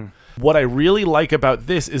soon. Mm-hmm. What I really like about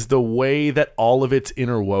this is the way that all of it's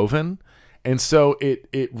interwoven. And so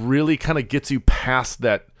it really kind of gets you past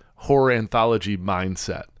that horror anthology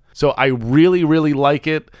mindset. So I really, really like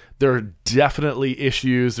it. There are definitely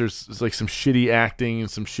issues. There's like some shitty acting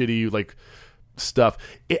and some shitty like stuff.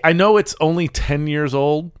 I know it's only 10 years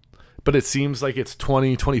old, but it seems like it's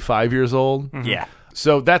 20, 25 years old. Mm-hmm. Yeah.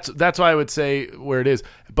 So that's why I would say where it is.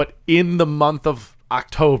 But in the month of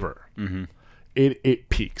October, mm-hmm. it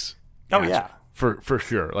peaks. Oh, yeah. For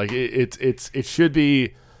sure. Like it should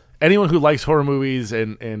be. Anyone who likes horror movies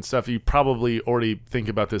and stuff, you probably already think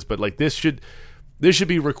about this, but like this should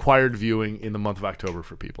be required viewing in the month of October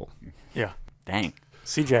for people. Yeah. Dang.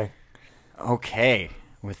 CJ. Okay.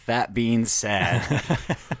 With that being said,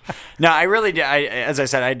 no, I really did. As I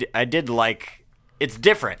said, I did like. It's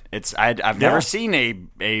different. I've never seen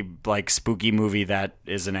a like spooky movie that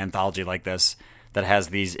is an anthology like this, that has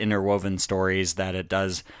these interwoven stories that it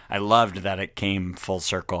does. I loved that it came full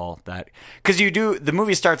circle. That because the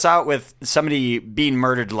movie starts out with somebody being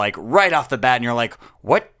murdered like right off the bat, and you're like,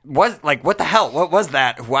 what the hell? What was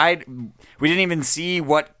that? Why? We didn't even see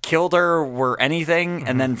what killed her or anything. Mm-hmm.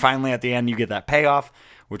 And then finally at the end, you get that payoff,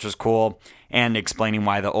 which was cool. And explaining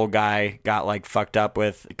why the old guy got like fucked up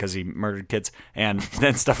with because he murdered kids and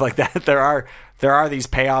then stuff like that. There are these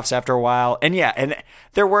payoffs after a while. And yeah, and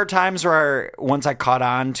there were times where once I caught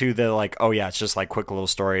on to the like, oh yeah, it's just like quick little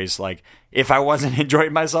stories. Like if I wasn't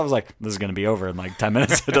enjoying myself, I was like, this is going to be over in like 10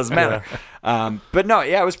 minutes. It doesn't matter. But no,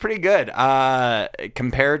 yeah, it was pretty good.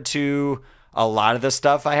 Compared to a lot of the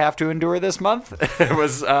stuff I have to endure this month, it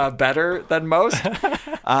was better than most.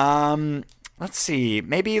 Let's see.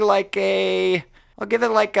 Maybe like I'll give it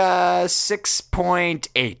like a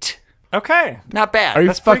 6.8. Okay. Not bad. Are you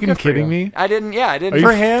That's pretty fucking good for kidding you. me? I didn't. Are you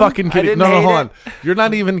For him, fucking I kidding? didn't No, hate hold it. on. You're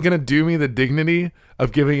not even gonna do me the dignity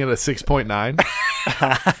of giving it a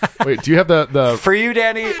 6.9. Wait, do you have the? For you,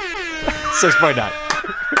 Danny, 6.9.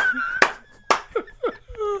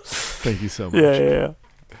 Thank you so much. Yeah.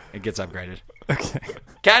 It gets upgraded. Okay.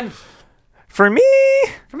 Ken, For me,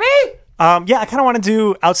 yeah, I kind of want to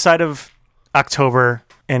do outside of October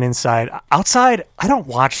and inside. Outside, I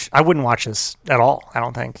wouldn't watch this at all, I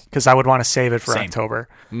don't think, because I would want to save it for Same. October.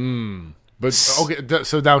 But okay,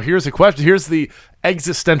 so now here's the question. Here's the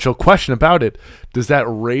existential question about it. Does that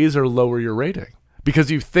raise or lower your rating?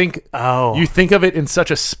 Because you think of it in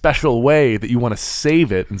such a special way that you want to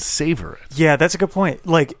save it and savor it. Yeah, that's a good point.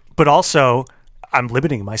 Like, but also, I'm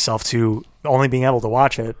limiting myself to only being able to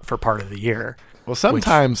watch it for part of the year. Well,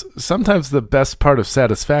 sometimes the best part of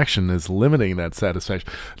satisfaction is limiting that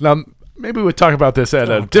satisfaction. Now, maybe we'll talk about this at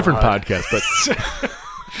a different podcast, but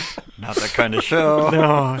not that kind of show.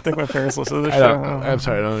 No, I think my parents listen to the show. I'm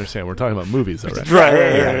sorry, I don't understand. We're talking about movies, though, right?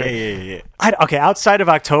 Right. Yeah. Okay, outside of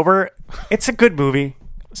October, it's a good movie.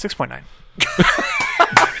 6.9.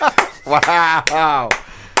 Wow.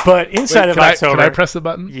 But inside of October, can I press the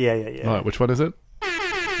button? Yeah. All right, which one is it?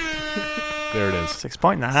 There it is.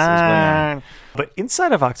 6.9. But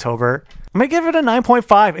inside of October, I'm going to give it a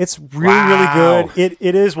 9.5. It's really good.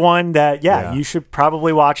 It is one that, you should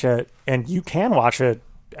probably watch it, and you can watch it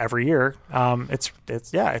every year.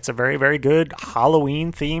 It's a very, very good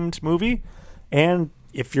Halloween-themed movie. And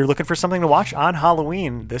if you're looking for something to watch on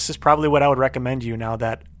Halloween, this is probably what I would recommend you now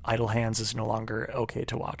that Idle Hands is no longer okay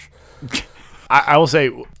to watch. I will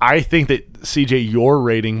say, I think that, CJ, your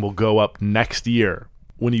rating will go up next year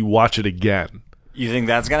when you watch it again. You think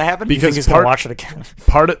that's gonna happen? You think he's going to watch it again?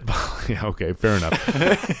 Yeah, okay, fair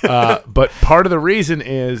enough. But part of the reason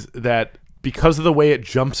is that because of the way it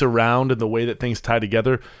jumps around and the way that things tie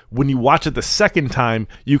together, when you watch it the second time,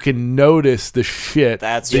 you can notice the shit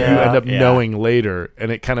that you end up knowing later,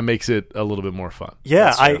 and it kind of makes it a little bit more fun.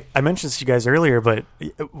 Yeah, I mentioned this to you guys earlier, but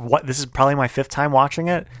this is probably my 5th time watching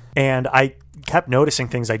it, and I kept noticing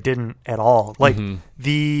things I didn't at all. Like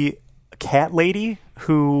the cat lady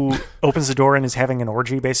who opens the door and is having an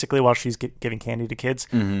orgy basically while she's giving candy to kids.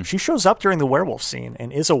 Mm-hmm. She shows up during the werewolf scene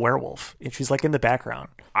and is a werewolf. She's like in the background.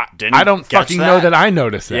 I don't fucking know that I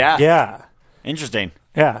noticed that. Yeah. Interesting.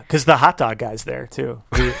 Yeah, because the hot dog guy's there too.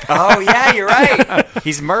 Oh yeah, you're right.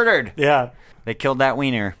 He's murdered. Yeah. They killed that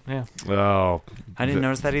wiener. Yeah. Oh, I didn't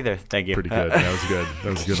notice that either. Thank you. Pretty good. That was good. That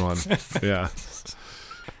was a good one. Yeah.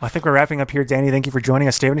 I think we're wrapping up here. Danny, thank you for joining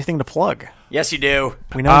us. Do you have anything to plug? Yes, you do.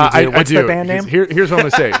 We know you do. What's I do. the band name? Here's what I'm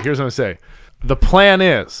going to say. The plan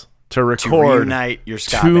is to record reunite your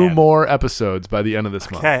ska two band. more episodes by the end of this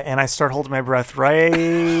month. Okay, and I start holding my breath right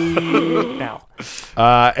now.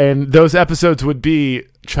 And those episodes would be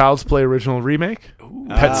Child's Play original remake,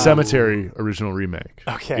 Pet Sematary original remake.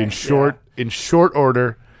 Okay, in short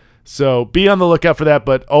order. So be on the lookout for that.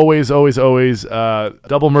 But always, Double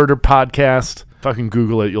Murder Podcast. Fucking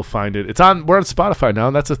Google it, you'll find it. We're on Spotify now,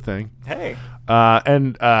 and that's a thing. Hey.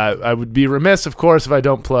 And I would be remiss, of course, if I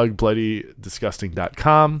don't plug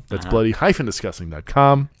bloodydisgusting.com. That's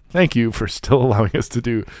bloody-disgusting.com. Thank you for still allowing us to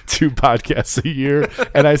do 2 podcasts a year,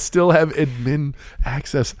 and I still have admin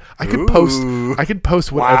access. I could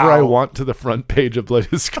post whatever I want to the front page of Bloody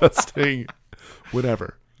Disgusting,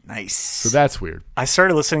 whatever. Nice. So that's weird. I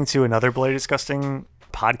started listening to another Bloody Disgusting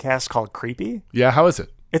podcast called Creepy. Yeah, how is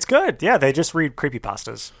it? It's good. Yeah, they just read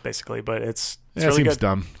creepypastas, basically, but it's Yeah, really it seems good.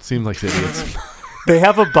 dumb. Seems like idiots. They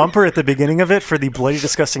have a bumper at the beginning of it for the Bloody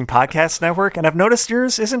Disgusting Podcast Network, and I've noticed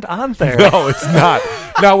yours isn't on there. No, it's not.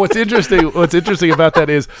 Now, what's interesting about that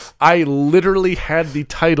is I literally had the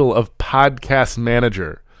title of podcast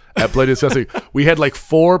manager at Bloody Disgusting. We had like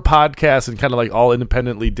 4 podcasts and kind of like all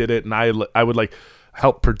independently did it, and I would like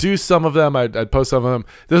help produce some of them. I'd post some of them.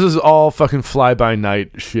 This is all fucking fly by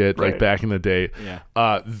night shit, like Right. back in the day. Yeah.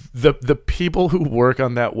 The people who work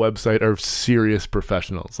on that website are serious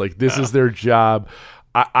professionals. Like this is their job.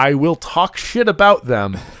 I will talk shit about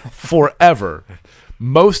them forever.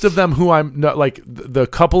 Most of them who I'm not, like the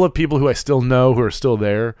couple of people who I still know who are still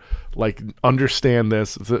there, like understand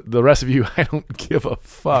this. The rest of you, I don't give a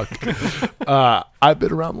fuck. I've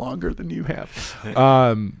been around longer than you have.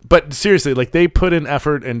 But seriously, like they put in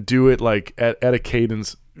effort and do it like at a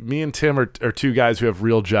cadence. Me and Tim are 2 guys who have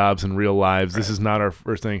real jobs and real lives. Right. This is not our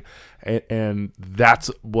first thing. And that's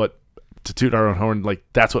what, to toot our own horn, like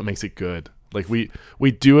that's what makes it good. Like we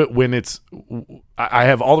do it when it's. I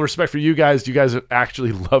have all the respect for you guys. You guys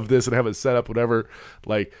actually love this and have it set up. Whatever.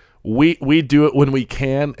 Like we do it when we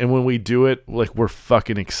can, and when we do it, like we're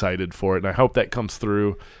fucking excited for it. And I hope that comes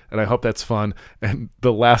through, and I hope that's fun. And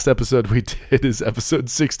the last episode we did is episode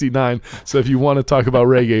 69. So if you want to talk about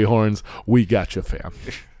reggae horns, we got you, fam.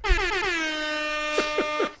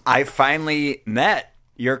 I finally met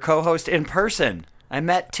your co-host in person. I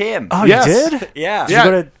met Tim. Oh, Yes. you did? Yeah. Did you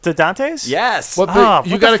go to Dante's? Yes. Well, Oh,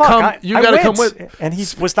 you what got the to fuck? come. You got to come went, with. and he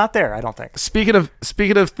was not there. I don't think. Speaking of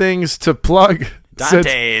things to plug,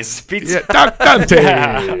 Dante's Pizza. Yeah,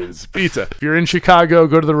 Dante's Pizza. If you're in Chicago,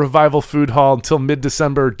 go to the Revival Food Hall until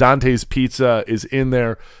mid-December. Dante's Pizza is in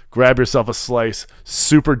there. Grab yourself a slice.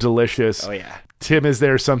 Super delicious. Oh, yeah. Tim is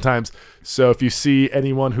there sometimes. So if you see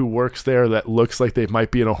anyone who works there that looks like they might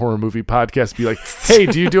be in a horror movie podcast, be like, hey,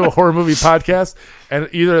 do you do a horror movie podcast? And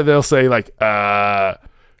either they'll say like,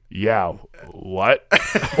 yeah, what?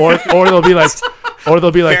 Or they'll be like,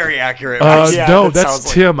 Very accurate. Yeah, no, that that's sounds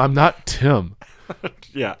like- Tim. I'm not Tim.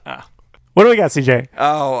 Yeah. What do we got, CJ?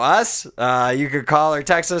 Oh, us? You could call or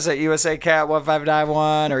text us at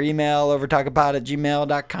USACat1591 or email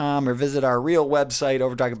overtalkingpod@gmail.com or visit our real website,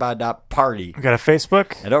 overtalkingpod.party. We got a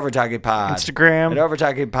Facebook, At Overtalkingpod. Instagram, At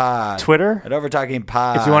Overtalkingpod. Twitter. At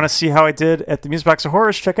Overtalkingpod. If you want to see how I did at the Music Box of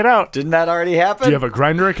Horrors, check it out. Didn't that already happen? Do you have a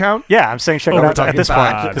Grindr account? Yeah, I'm saying check it out at this point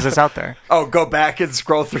Overtalkingpod. because it's out there. Oh, go back and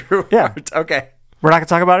scroll through. Yeah. Okay. We're not going to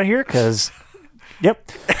talk about it here because, yep.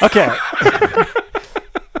 Okay.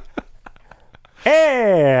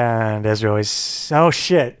 And as we always, oh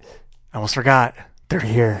shit, I almost forgot. They're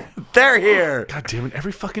here. They're here. God damn it!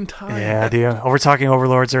 Every fucking time. Yeah, the Overtalking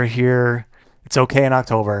Overlords are here. It's okay in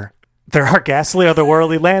October. There are ghastly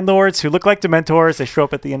otherworldly landlords who look like Dementors. They show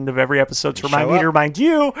up at the end of every episode to remind show me up. to remind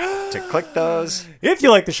you. To click those. If you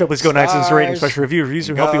like the show, please go next and rate and Stars. special review. Reviews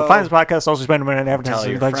will help Go. people find this podcast. Also, spend a minute and advertise. Tell If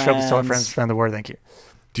you your like the show, please tell our friends. friends. Spread the word. Thank you.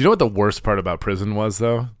 Do you know what the worst part about prison was,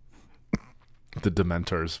 though? The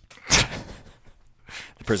Dementors.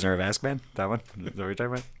 The Prisoner of Azkaban? That one? Is that what you're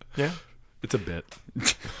talking about? Yeah. It's a bit.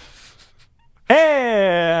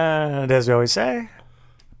 And as we always say,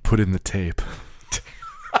 Put in the tape.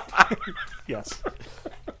 yes.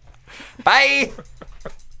 Bye.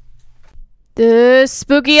 This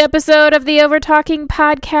spooky episode of the Overtalking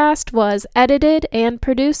podcast was edited and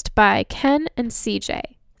produced by Ken and CJ.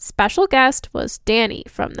 Special guest was Danny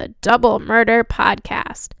from the Double Murder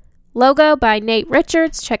podcast. Logo by Nate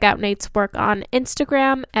Richards. Check out Nate's work on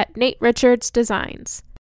Instagram at Nate Richards Designs.